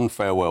say a fond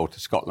farewell to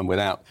Scotland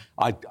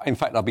in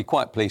fact, I'd be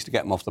quite pleased to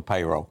get them off the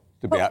payroll,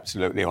 to be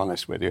absolutely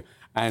honest with you.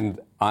 And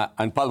by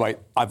the way,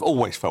 I've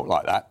always felt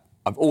like that.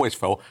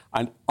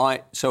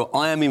 So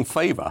I am in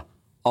favour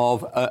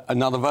of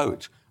another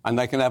vote. And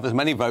they can have as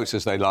many votes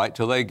as they like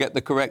till they get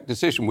the correct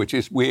decision, which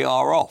is we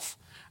are off.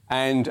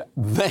 And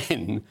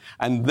then,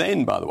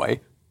 by the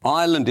way,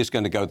 Ireland is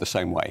going to go the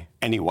same way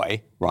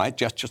anyway, right?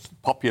 Just the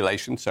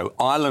population. So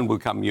Ireland will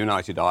become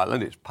United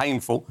Ireland. It's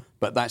painful,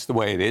 but that's the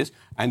way it is.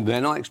 And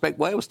then I expect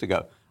Wales to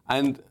go.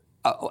 And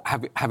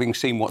having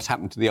seen what's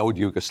happened to the old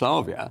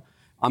Yugoslavia,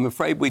 I'm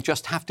afraid we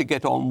just have to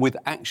get on with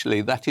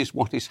actually that is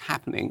what is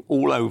happening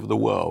all over the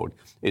world,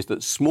 is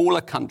that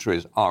smaller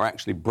countries are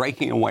actually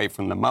breaking away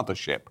from the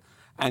mothership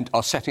and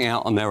are setting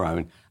out on their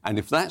own. And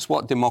if that's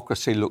what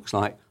democracy looks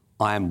like,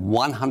 I am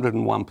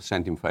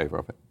 101% in favour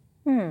of it.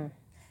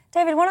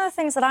 David, one of the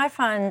things that I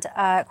find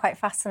quite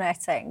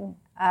fascinating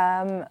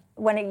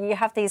when you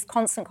have these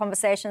constant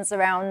conversations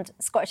around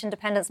Scottish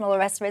independence and all the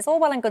rest of it, it's all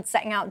well and good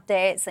setting out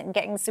dates and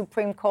getting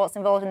Supreme Courts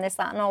involved in this,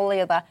 that and all the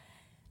other.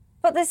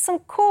 But there's some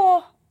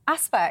core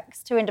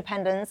aspects to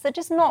independence that are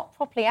just not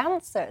properly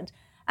answered.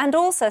 And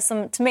also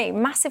some, to me,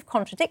 massive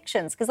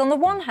contradictions. Because on the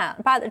one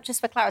hand, just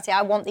for clarity,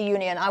 I want the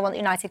Union, I want the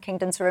United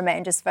Kingdom to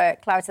remain, just for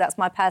clarity, that's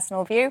my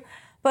personal view.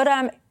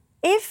 But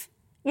if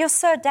you're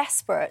so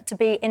desperate to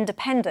be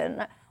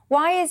independent,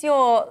 why is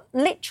your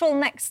literal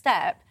next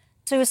step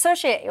to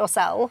associate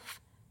yourself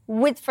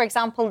with, for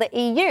example, the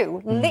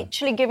EU,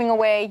 literally giving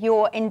away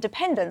your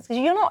independence?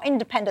 Because you're not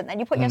independent then.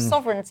 You put your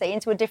sovereignty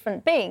into a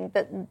different being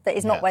that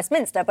is not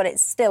Westminster, but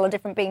it's still a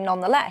different being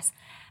nonetheless.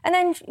 And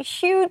then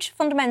huge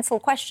fundamental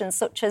questions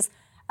such as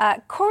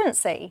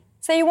currency.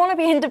 So you want to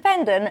be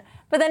independent,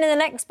 but then in the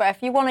next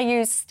breath, you want to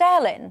use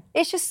sterling.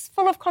 It's just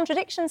full of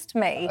contradictions to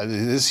me.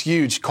 There's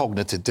huge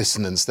cognitive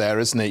dissonance there,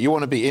 isn't it? You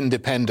want to be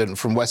independent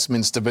from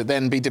Westminster, but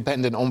then be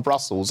dependent on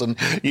Brussels. And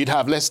you'd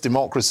have less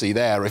democracy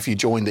there if you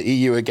joined the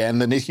EU again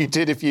than if you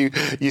did if you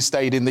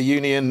stayed in the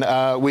Union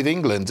with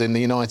England in the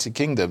United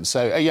Kingdom.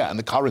 So, and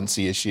the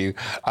currency issue,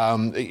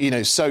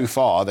 so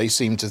far they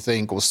seem to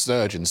think, or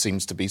Sturgeon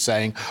seems to be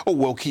saying,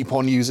 we'll keep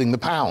on using the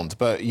pound.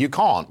 But you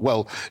can't.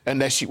 Well,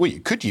 unless you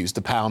could use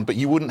the pound, but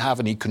you wouldn't have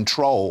any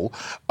control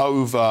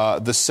over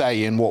the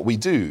say in what we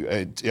do,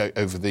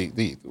 over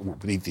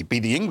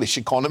the English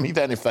economy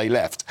then if they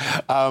left.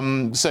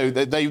 So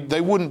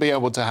they wouldn't be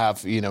able to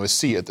have, a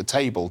seat at the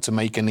table to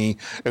make any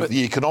of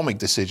the economic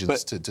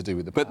decisions to do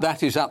with the power. But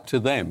that is up to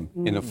them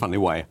in a funny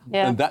way.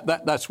 Yeah. And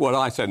that's what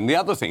I said. And the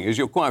other thing is,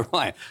 you're quite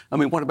right. I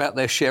mean, what about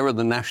their share of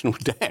the national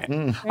debt?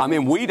 I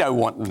mean, we don't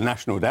want the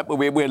national debt, but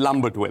we're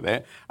lumbered with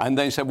it. And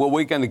they said, well,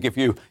 we're going to give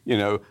you,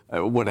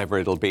 whatever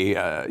it'll be,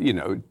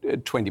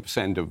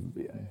 20% of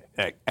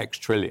X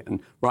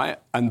trillion, right?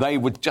 And they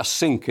would just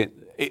sink it.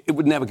 It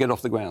would never get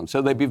off the ground.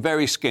 So they'd be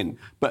very skint.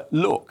 But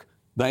look,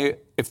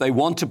 if they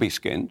want to be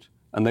skint,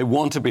 and they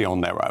want to be on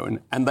their own,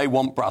 and they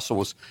want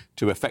Brussels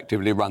to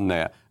effectively run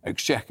their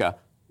exchequer,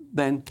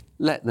 then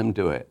let them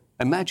do it.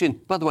 Imagine,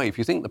 by the way, if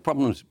you think the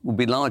problems will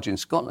be large in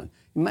Scotland,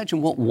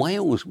 imagine what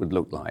Wales would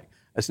look like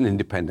as an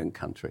independent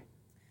country.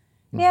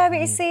 Yeah, but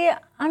you see,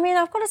 I mean,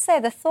 I've got to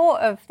say, the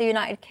thought of the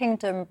United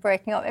Kingdom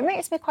breaking up, it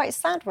makes me quite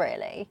sad,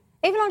 really.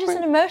 Even on just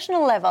an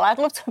emotional level, I'd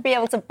love to be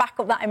able to back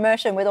up that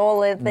emotion with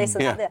all of this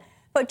and that.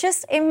 But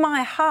just in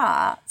my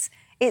heart,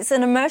 it's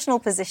an emotional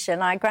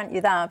position, I grant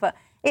you that, but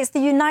it's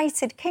the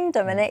United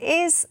Kingdom, and it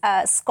is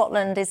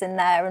Scotland is in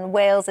there, and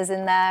Wales is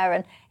in there,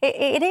 and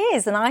it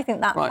is, and I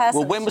think that person.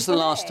 Well, when was the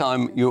last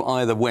time you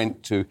either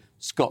went to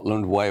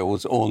Scotland,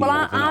 Wales, or Northern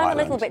Ireland? Well, I'm a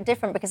little bit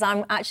different because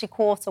I'm actually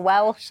quarter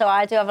Welsh, so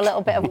I do have a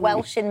little bit of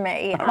Welsh in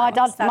me. My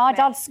dad's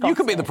Scottish. You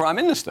could be the Prime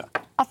Minister.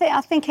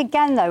 I think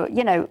again, though,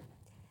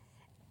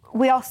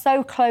 we are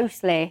so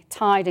closely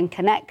tied and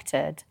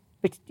connected.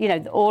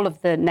 All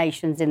of the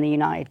nations in the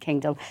United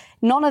Kingdom.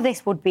 None of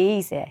this would be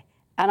easy.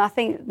 And I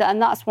think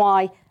and that's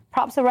why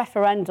perhaps a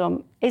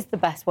referendum is the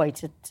best way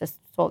to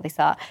sort this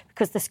out,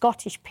 because the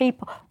Scottish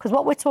people, because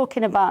what we're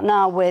talking about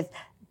now with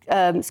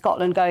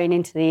Scotland going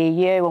into the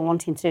EU and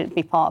wanting to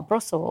be part of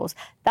Brussels,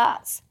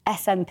 that's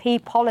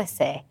SNP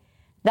policy.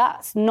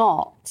 That's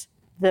not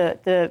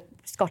the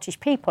Scottish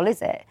people,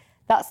 is it?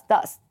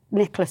 That's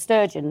Nicola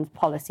Sturgeon's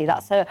policy.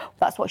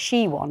 That's what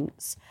she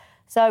wants.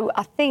 So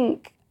I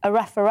think a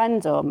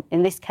referendum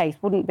in this case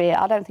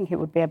I don't think it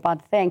would be a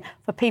bad thing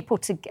for people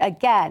to,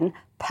 again,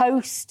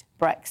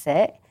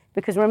 post-Brexit,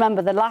 because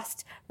remember, the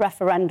last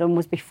referendum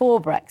was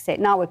before Brexit.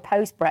 Now we're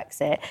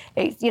post-Brexit.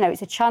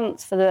 It's a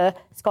chance for the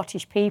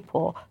Scottish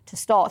people to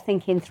start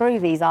thinking through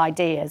these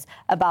ideas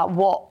about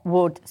what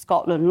would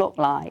Scotland look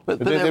like. But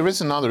there is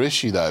another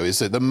issue, though, is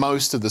that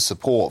most of the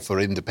support for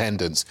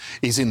independence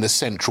is in the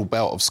central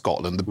belt of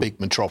Scotland, the big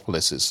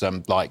metropolises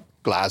like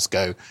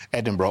Glasgow,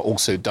 Edinburgh,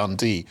 also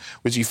Dundee,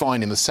 which you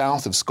find in the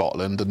south of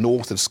Scotland, the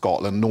north of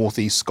Scotland,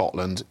 north-east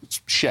Scotland,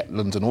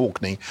 Shetland and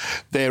Orkney.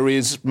 There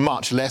is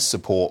much less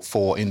support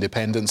for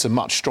independence and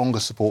much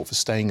stronger support for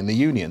staying in the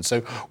Union.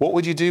 So what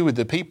would you do with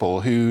the people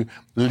who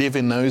live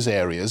in those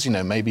areas,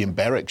 maybe in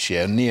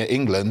Berwickshire, near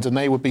England, and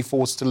they would be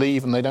forced to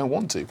leave and they don't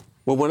want to?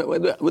 Well,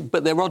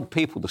 but they're odd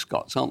people, the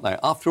Scots, aren't they?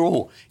 After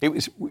all, it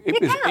was. Hold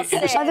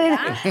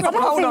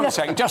on a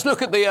second. Just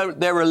look at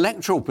their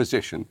electoral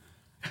position.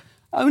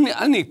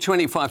 Only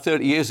 25,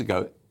 30 years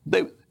ago,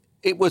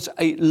 it was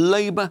a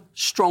Labour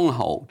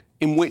stronghold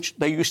in which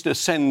they used to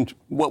send,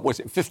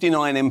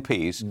 59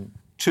 MPs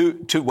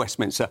to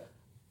Westminster,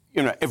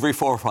 every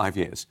 4 or 5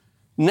 years.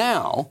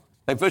 Now,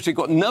 they've virtually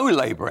got no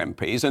Labour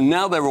MPs, and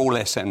now they're all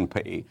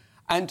SNP.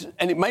 And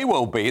it may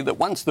well be that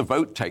once the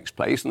vote takes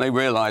place and they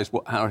realise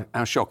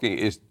how shocking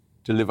it is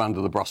to live under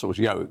the Brussels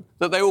yoke,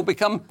 that they all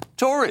become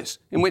Tories,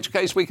 in which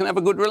case we can have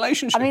a good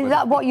relationship. I mean,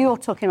 what you're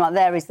talking about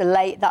there is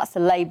that's the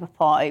Labour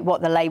Party,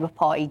 what the Labour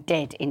Party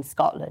did in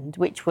Scotland,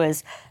 which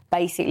was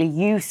basically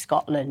use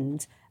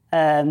Scotland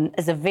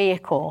as a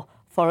vehicle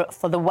for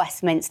the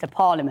Westminster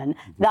Parliament.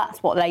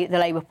 That's what the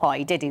Labour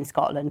Party did in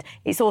Scotland.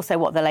 It's also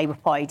what the Labour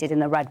Party did in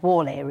the Red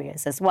Wall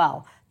areas as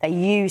well. They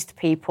used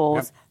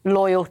people's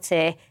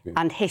loyalty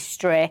and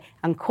history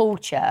and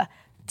culture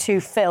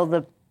to fill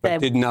But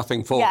did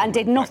nothing for them.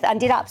 Yeah, and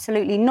did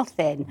absolutely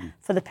nothing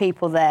for the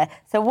people there.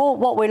 So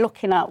what we're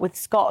looking at with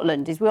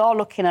Scotland is we are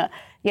looking at,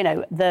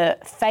 the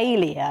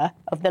failure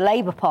of the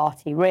Labour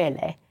Party,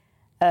 really.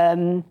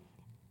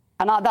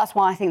 And that's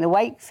why I think the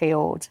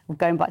Wakefield,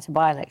 going back to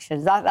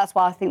by-elections, that's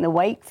why I think the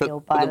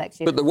Wakefield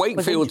by-election... But the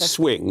Wakefield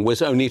swing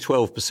was only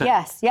 12%.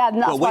 Yes, yeah.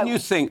 And that's when you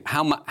think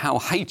how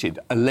hated,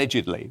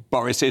 allegedly,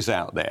 Boris is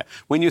out there,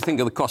 when you think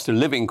of the cost of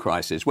living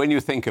crisis, when you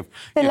think of...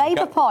 The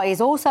Labour Party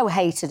is also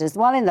hated as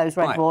well in those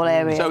Red Wall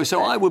areas.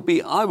 So I would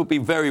be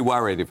very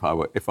worried if I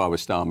were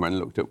Starmer and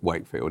looked at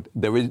Wakefield.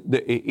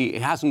 He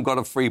hasn't got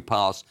a free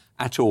pass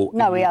at all.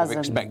 No, he hasn't.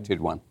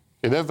 Expected one.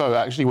 Yeah, their vote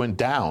actually went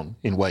down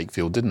in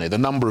Wakefield, didn't it? The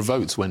number of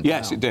votes went down.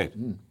 Yes, it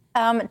did.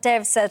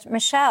 Dave said,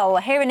 Michelle,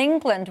 here in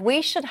England,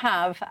 we should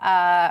have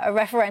a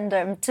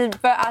referendum to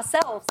vote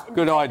ourselves.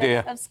 Good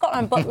idea. Of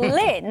Scotland. But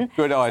Lynn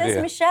Good idea.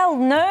 says, Michelle,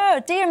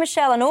 no, dear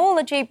Michelle and all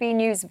the GB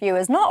News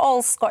viewers, not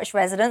all Scottish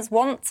residents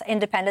want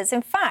independence.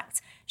 In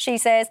fact, she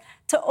says,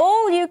 to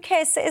all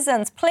UK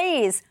citizens,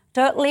 please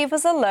don't leave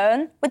us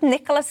alone with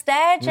Nicola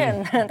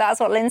Sturgeon.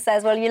 That's what Lynn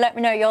says. Well, you let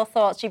me know your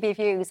thoughts, GB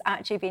Views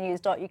at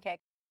gbnews.uk.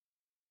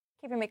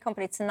 Keeping me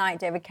company tonight,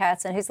 David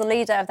Curtin, who's the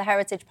leader of the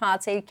Heritage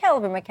Party,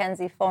 Kelvin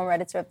Mackenzie, former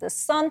editor of The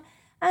Sun,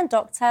 and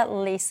Dr.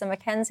 Lisa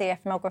Mackenzie,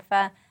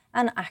 ethnographer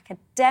and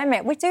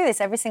academic. We do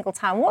this every single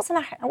time. What's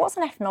an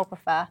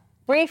ethnographer?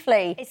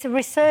 Briefly. It's a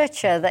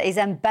researcher that is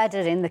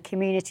embedded in the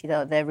community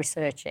that they're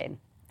researching.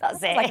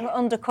 That's it. Like an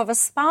undercover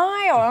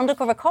spy or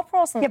undercover copper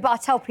or something. Yeah, but I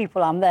tell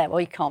people I'm there.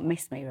 Well, you can't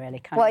miss me, really,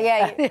 can you? Well,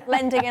 yeah,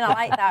 blending in, I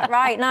like that.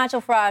 Right, Nigel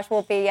Farage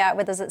will be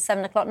with us at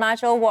 7 o'clock.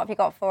 Nigel, what have you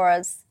got for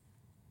us?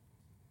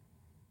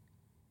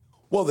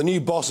 Well, the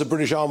new boss of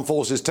British Armed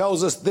Forces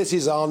tells us this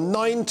is our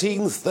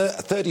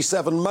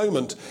 1937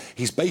 moment.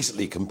 He's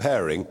basically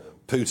comparing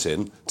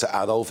Putin to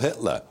Adolf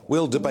Hitler.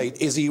 We'll debate,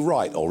 is he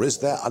right, or is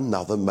there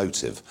another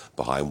motive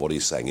behind what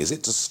he's saying? Is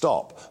it to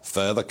stop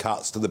further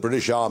cuts to the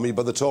British Army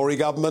by the Tory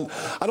government?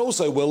 And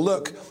also we'll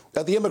look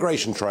at the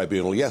Immigration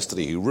Tribunal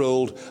yesterday, who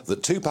ruled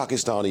that 2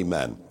 Pakistani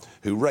men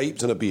who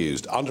raped and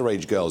abused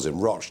underage girls in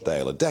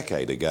Rochdale a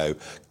decade ago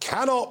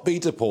cannot be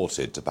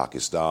deported to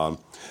Pakistan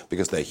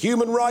because their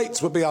human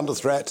rights would be under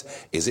threat.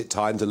 Is it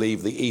time to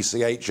leave the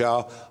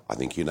ECHR? I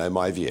think you know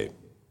my view.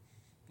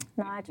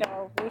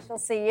 Nigel, we shall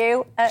see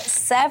you at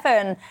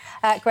 7.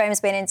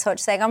 Graham's been in touch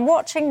saying, I'm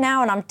watching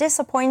now and I'm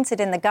disappointed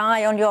in the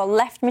guy on your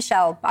left,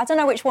 Michelle. I don't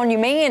know which one you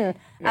mean.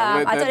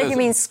 I don't know if you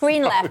mean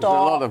screen left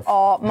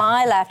or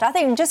my left. I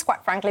think just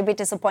quite frankly be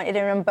disappointed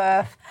in him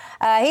both.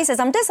 He says,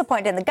 I'm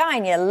disappointed in the guy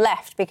on your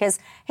left because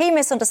he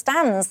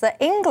misunderstands that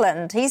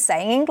England, he's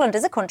saying England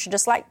is a country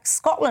just like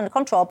Scotland,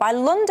 controlled by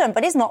London,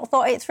 but he's not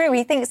thought it through.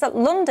 He thinks that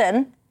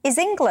London is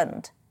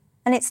England,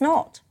 and it's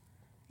not.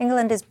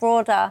 England is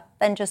broader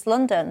than just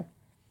London.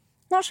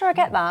 Not sure I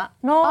get that.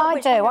 No, I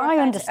do. I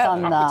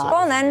understand that. Go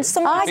on then.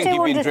 I think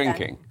you've been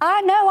drinking. I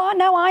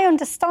know. I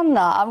understand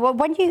that.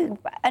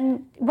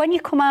 When you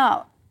come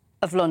out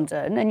of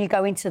London and you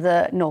go into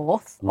the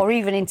north or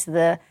even into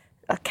the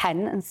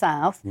Kent and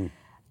south,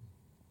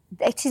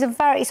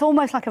 it's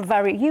almost like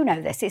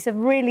it's a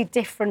really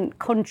different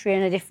country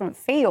and a different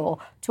feel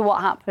to what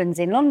happens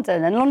in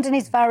London. And London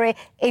is very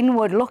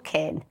inward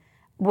looking,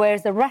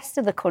 whereas the rest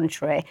of the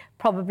country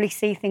probably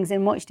see things in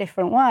a much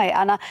different way.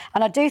 And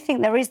I do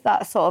think there is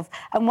that sort of...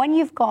 And when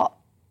you've got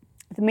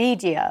the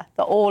media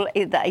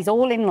that is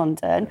all in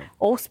London,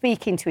 all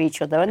speaking to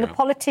each other, and the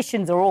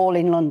politicians are all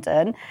in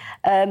London,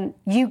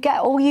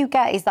 all you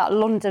get is that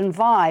London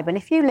vibe. And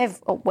if you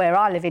live up where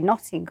I live in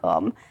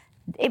Nottingham,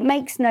 it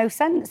makes no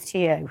sense to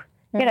you.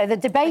 You know, the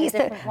debates...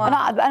 and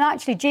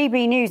actually,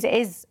 GB News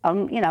is,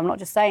 I'm not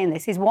just saying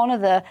this, is one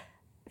of the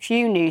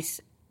few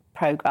news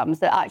programmes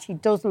that actually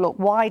does look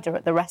wider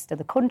at the rest of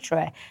the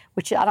country,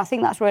 and I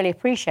think that's really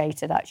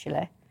appreciated,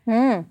 actually.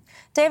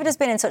 David has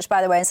been in touch,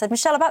 by the way, and said,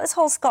 Michelle, about this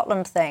whole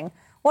Scotland thing,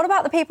 what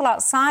about the people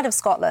outside of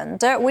Scotland?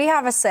 Don't we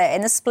have a say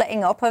in the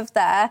splitting up of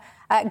their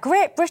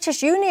Great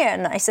British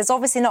Union? He says,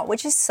 obviously not,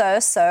 which is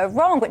so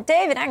wrong. But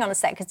David, hang on a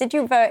sec, because did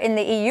you vote in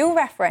the EU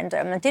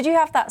referendum? Did you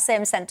have that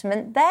same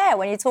sentiment there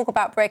when you talk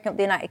about breaking up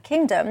the United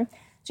Kingdom?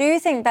 Do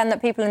you think, then,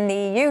 that people in the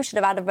EU should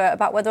have had a vote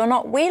about whether or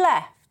not we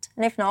left?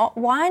 And if not,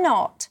 why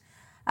not?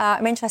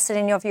 I'm interested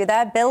in your view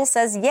there. Bill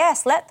says,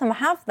 yes, let them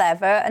have their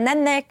vote, and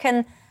then they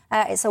can...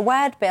 it's a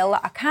word, Bill,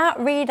 that I can't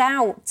read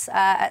out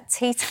at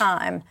tea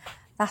time.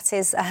 That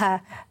is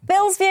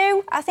Bill's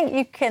view. I think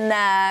you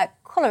can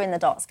colour in the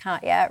dots,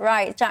 can't you?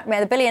 Right, Jack May,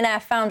 the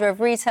billionaire founder of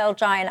retail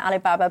giant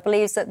Alibaba,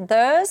 believes that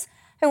those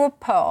who are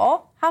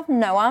poor have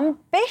no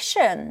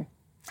ambition.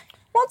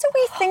 What do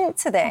we think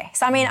to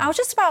this? I mean, I was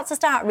just about to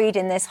start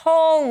reading this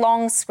whole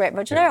long script,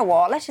 but you know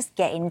what? Let's just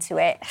get into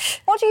it.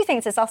 What do you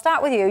think to this? I'll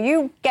start with you.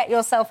 You get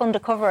yourself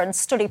undercover and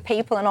study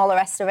people and all the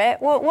rest of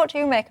it. What do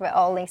you make of it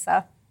all,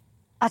 Lisa?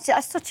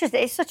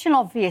 It's such an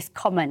obvious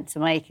comment to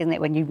make, isn't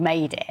it, when you've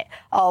made it?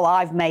 Oh,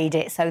 I've made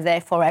it, so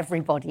therefore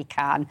everybody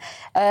can.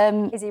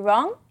 Is he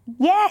wrong?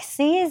 Yes,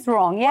 he is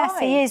wrong. Yes,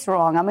 Why? he is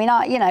wrong. I mean,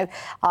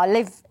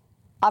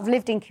 I've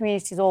lived in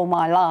communities all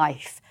my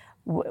life,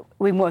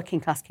 in working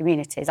class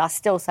communities. I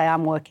still say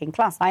I'm working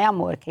class. I am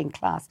working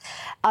class.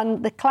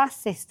 And the class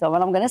system,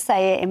 and I'm going to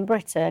say it in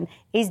Britain,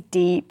 is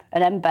deep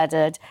and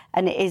embedded,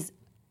 and it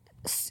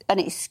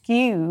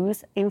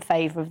skews in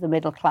favour of the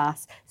middle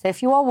class. So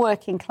if you are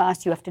working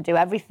class, you have to do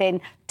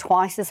everything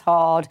twice as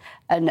hard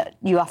and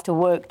you have to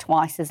work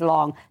twice as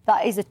long.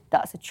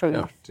 That's a truth.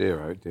 Oh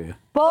dear.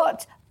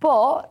 But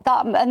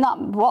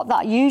what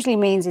that usually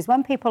means is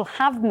when people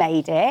have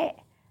made it,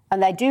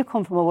 and they do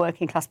come from a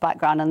working class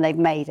background and they've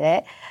made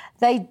it,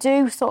 they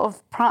do sort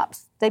of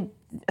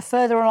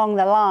further along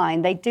the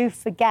line, they do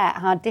forget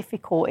how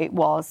difficult it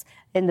was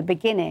in the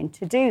beginning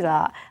to do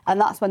that.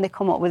 And that's when they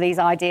come up with these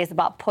ideas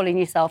about pulling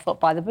yourself up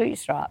by the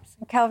bootstraps.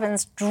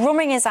 Kelvin's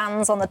drumming his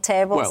hands on the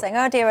table, saying,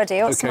 oh dear,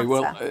 what's the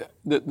matter?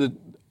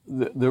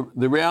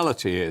 The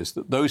reality is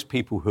that those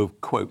people who have,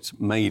 quotes,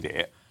 made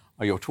it,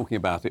 you're talking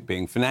about it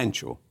being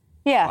financial.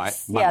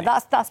 Yes, right?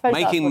 that's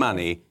making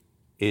money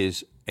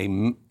is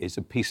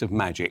a piece of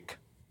magic.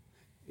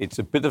 It's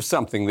a bit of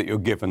something that you're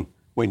given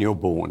when you're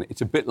born.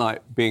 It's a bit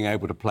like being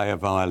able to play a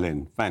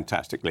violin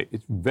fantastically.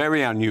 It's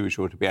very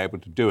unusual to be able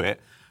to do it.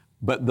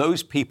 But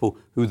those people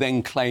who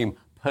then claim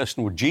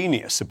personal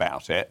genius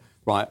about it,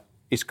 right,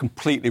 is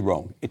completely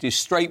wrong. It is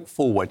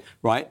straightforward,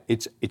 right?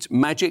 It's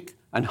magic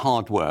and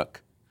hard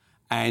work.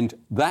 And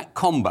that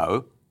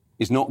combo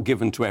is not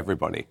given to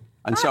everybody.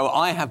 And so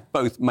I have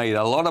both made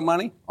a lot of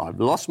money, I've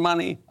lost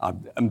money,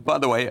 and by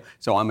the way,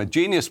 so I'm a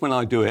genius when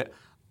I do it,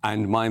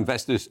 and my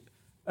investors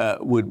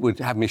would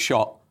have me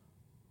shot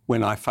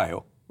when I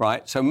fail,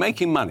 right? So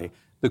making money.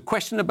 The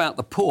question about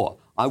the poor,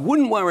 I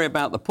wouldn't worry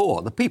about the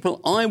poor. The people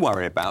I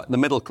worry about are the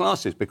middle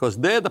classes, because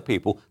they're the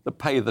people that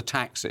pay the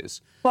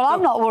taxes. Well,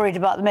 I'm not worried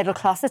about the middle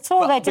class at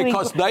all.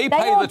 Because they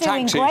pay the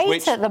taxes,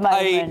 which give the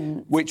money to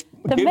the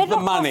poor. The middle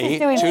class is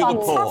doing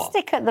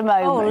fantastic at the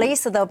moment. Oh,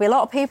 Lisa, there'll be a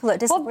lot of people that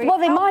disagree. Well,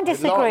 they might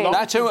disagree.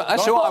 That's who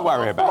I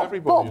worry about.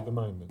 Everybody at the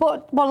moment.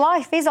 But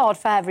life is hard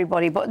for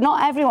everybody, but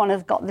not everyone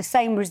has got the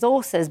same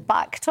resources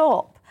backed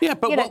up. Yeah,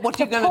 but what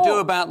are you going to do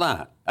about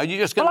that? Are you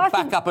just going to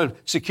back up a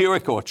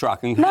Securicore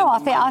truck and... No,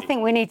 I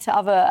think we need to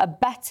have a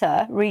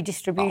better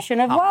redistribution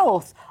of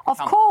wealth. Of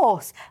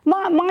course.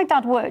 My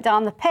dad worked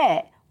down the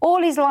pit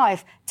all his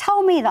life.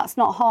 Tell me that's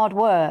not hard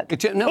work.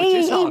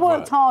 He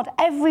worked hard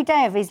every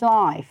day of his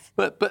life.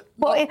 But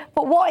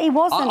what he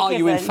wasn't Are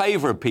given... you in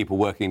favour of people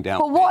working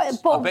down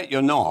pits? I bet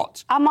you're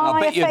not.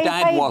 I bet your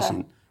dad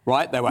wasn't.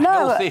 Right, there were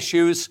health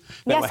issues.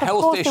 There were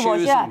health issues.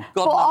 Was, yeah.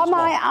 God knows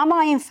what. Am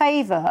I in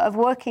favour of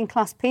working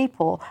class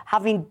people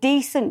having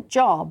decent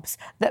jobs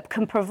that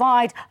can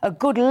provide a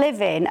good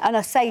living and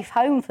a safe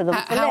home for them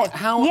to live?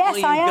 How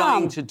yes, are you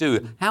going to do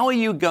it? How are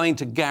you going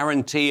to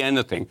guarantee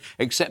anything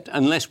except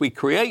unless we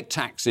create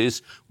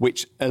taxes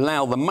which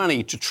allow the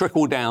money to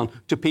trickle down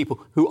to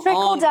people who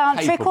aren't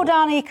capable?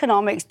 Trickle-down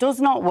economics does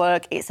not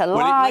work. It's a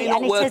lie. It may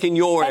not work in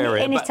your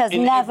area, and but it has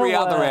in never every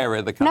worked. other area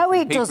of the country, no,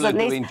 it people doesn't.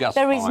 are doing just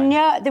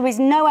fine. There is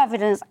no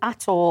evidence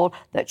at all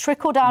that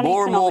trickle-down economics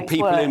More and more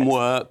people works. in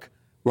work,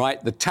 right?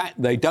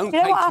 They don't pay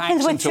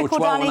tax until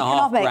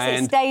 12.5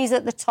 grand. It stays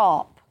at the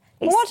top.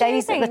 What do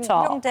you think,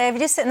 young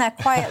David? You're sitting there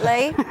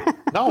quietly.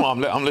 No,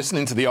 I'm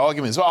listening to the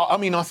arguments. Well, I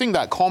mean, I think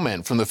that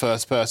comment from the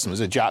first person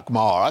was a Jack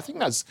Ma. I think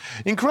that's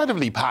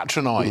incredibly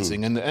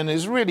patronising and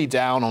is really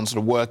down on sort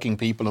of working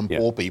people and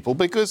poor people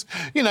because,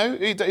 you know,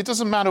 it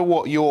doesn't matter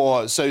what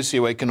your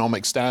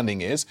socioeconomic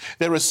standing is.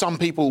 There are some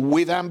people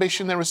with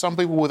ambition, there are some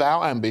people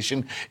without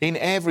ambition in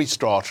every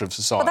strata of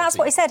society. But that's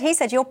what he said. He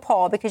said you're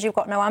poor because you've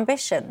got no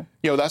ambition.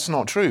 You know, that's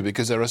not true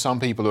because there are some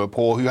people who are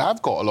poor who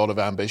have got a lot of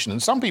ambition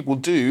and some people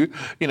do,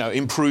 you know,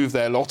 improve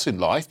their lot in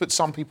life, but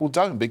some people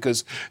don't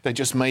because they're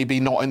just maybe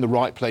not in the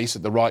right place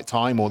at the right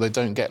time or they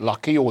don't get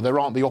lucky or there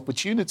aren't the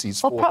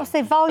opportunities for them. Perhaps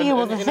they value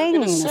other things.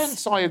 In a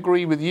sense, I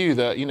agree with you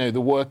that, you know,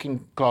 the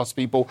working class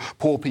people,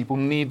 poor people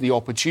need the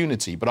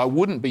opportunity, but I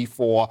wouldn't be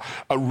for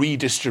a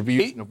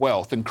redistribution of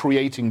wealth and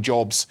creating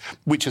jobs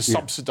which are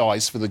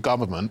subsidised for the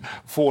government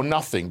for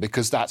nothing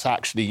because that's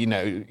actually, you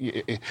know,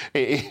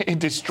 it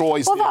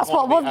destroys the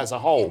economy as a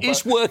whole.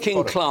 Is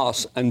working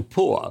class and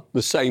poor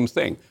the same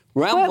thing?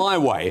 Round my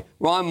way,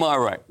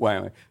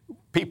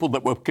 people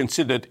that were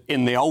considered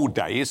in the old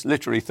days,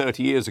 literally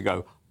 30 years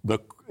ago, the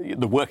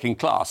working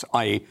class,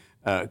 i.e.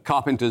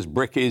 Carpenters,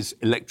 brickies,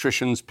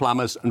 electricians,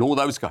 plumbers, and all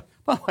those guys.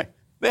 By the way,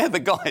 they're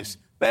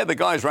the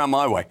guys round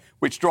my way,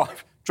 which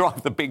drive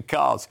the big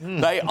cars.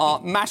 They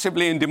are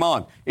massively in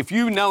demand. If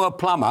you know a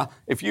plumber,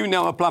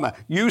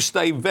 you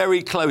stay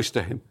very close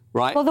to him,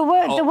 right? Well,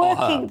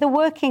 the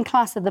working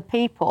class are the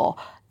people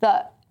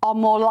that are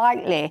more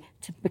likely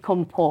to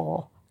become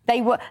poor.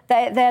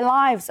 Their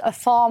lives are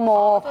far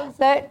more...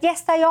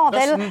 Yes, they are.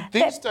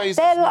 These days,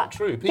 that's not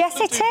true. People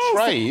yes, it is.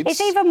 Trades,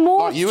 it's even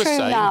more like you were true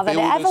saying, now than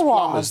it ever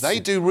plumbers, was.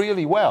 they do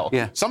really well.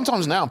 Yeah.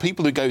 Sometimes now,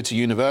 people who go to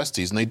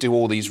universities and they do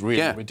all these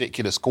really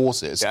ridiculous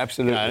courses...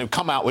 absolutely. And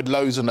come out with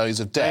loads and loads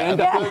of debt.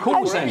 They end up in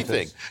call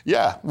centres.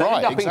 Yeah, they right,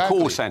 end up exactly.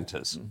 in call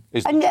centres.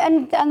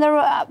 And there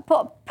are...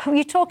 But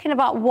you're talking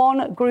about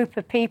one group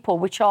of people,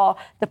 which are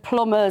the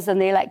plumbers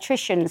and the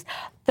electricians.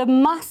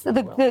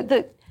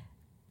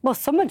 Well,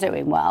 some are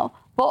doing well,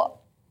 but...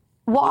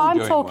 What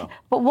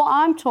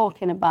I'm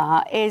talking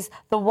about is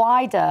the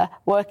wider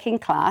working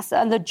class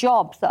and the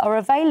jobs that are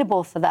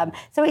available for them.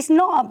 So it's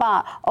not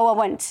about,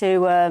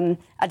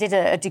 I did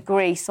a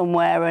degree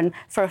somewhere and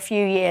for a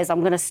few years I'm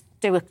going to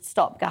do a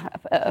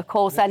stopgap at a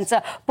call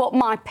centre, but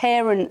my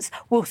parents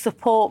will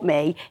support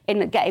me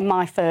in getting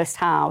my first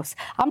house.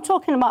 I'm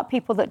talking about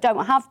people that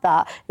don't have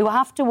that, who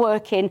have to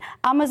work in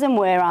Amazon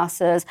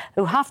warehouses,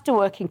 who have to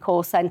work in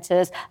call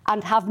centres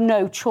and have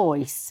no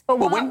choice. But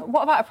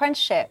what about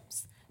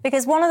apprenticeships?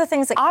 Because one of the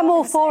things that... I'm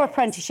all for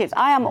apprenticeships.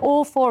 I am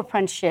all for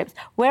apprenticeships.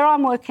 Where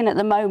I'm working at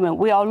the moment,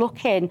 we are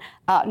looking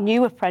at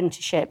new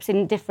apprenticeships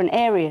in different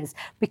areas.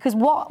 Because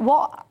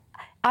what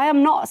I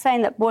am not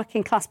saying that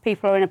working class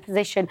people are in a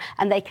position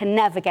and they can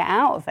never get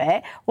out of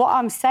it. What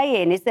I'm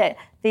saying is that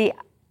the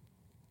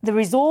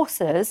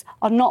resources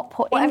are not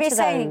put into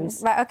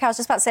those. Right, OK, I was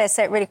just about to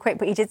say it really quick,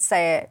 but you did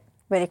say it.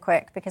 really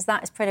quick, because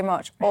that is pretty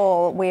much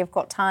all we've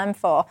got time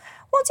for.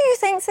 What do you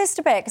think to this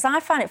debate? Because I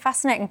find it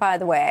fascinating, by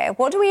the way.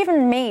 What do we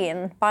even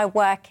mean by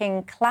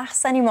working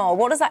class anymore?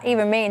 What does that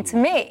even mean? To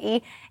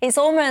me, it's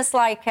almost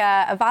like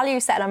a value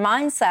set and a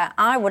mindset.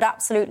 I would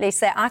absolutely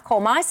say I call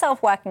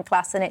myself working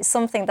class, and it's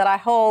something that I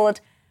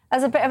hold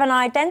as a bit of an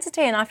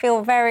identity, and I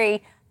feel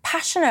very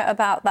passionate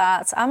about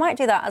that. I might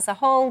do that as a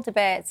whole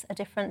debate a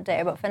different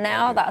day, but for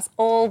now, that's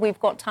all we've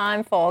got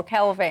time for.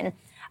 Kelvin,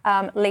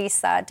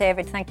 Lisa,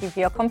 David, thank you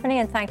for your company,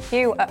 and thank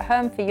you at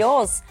home for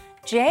yours.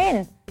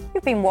 Jane,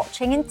 you've been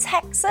watching in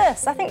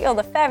Texas. I think you're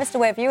the furthest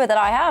away viewer that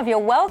I have. You're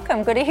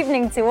welcome. Good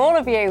evening to all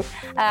of you.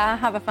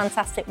 Have a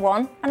fantastic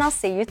one, and I'll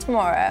see you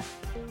tomorrow.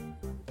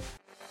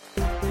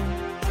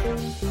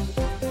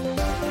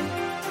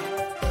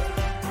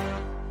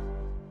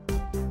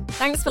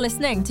 Thanks for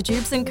listening to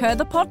Jubes & Co,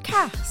 the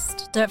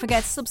podcast. Don't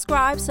forget to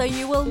subscribe so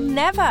you will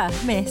never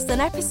miss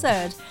an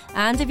episode.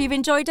 And if you've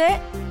enjoyed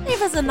it,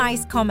 leave us a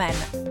nice comment.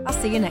 I'll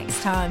see you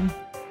next time.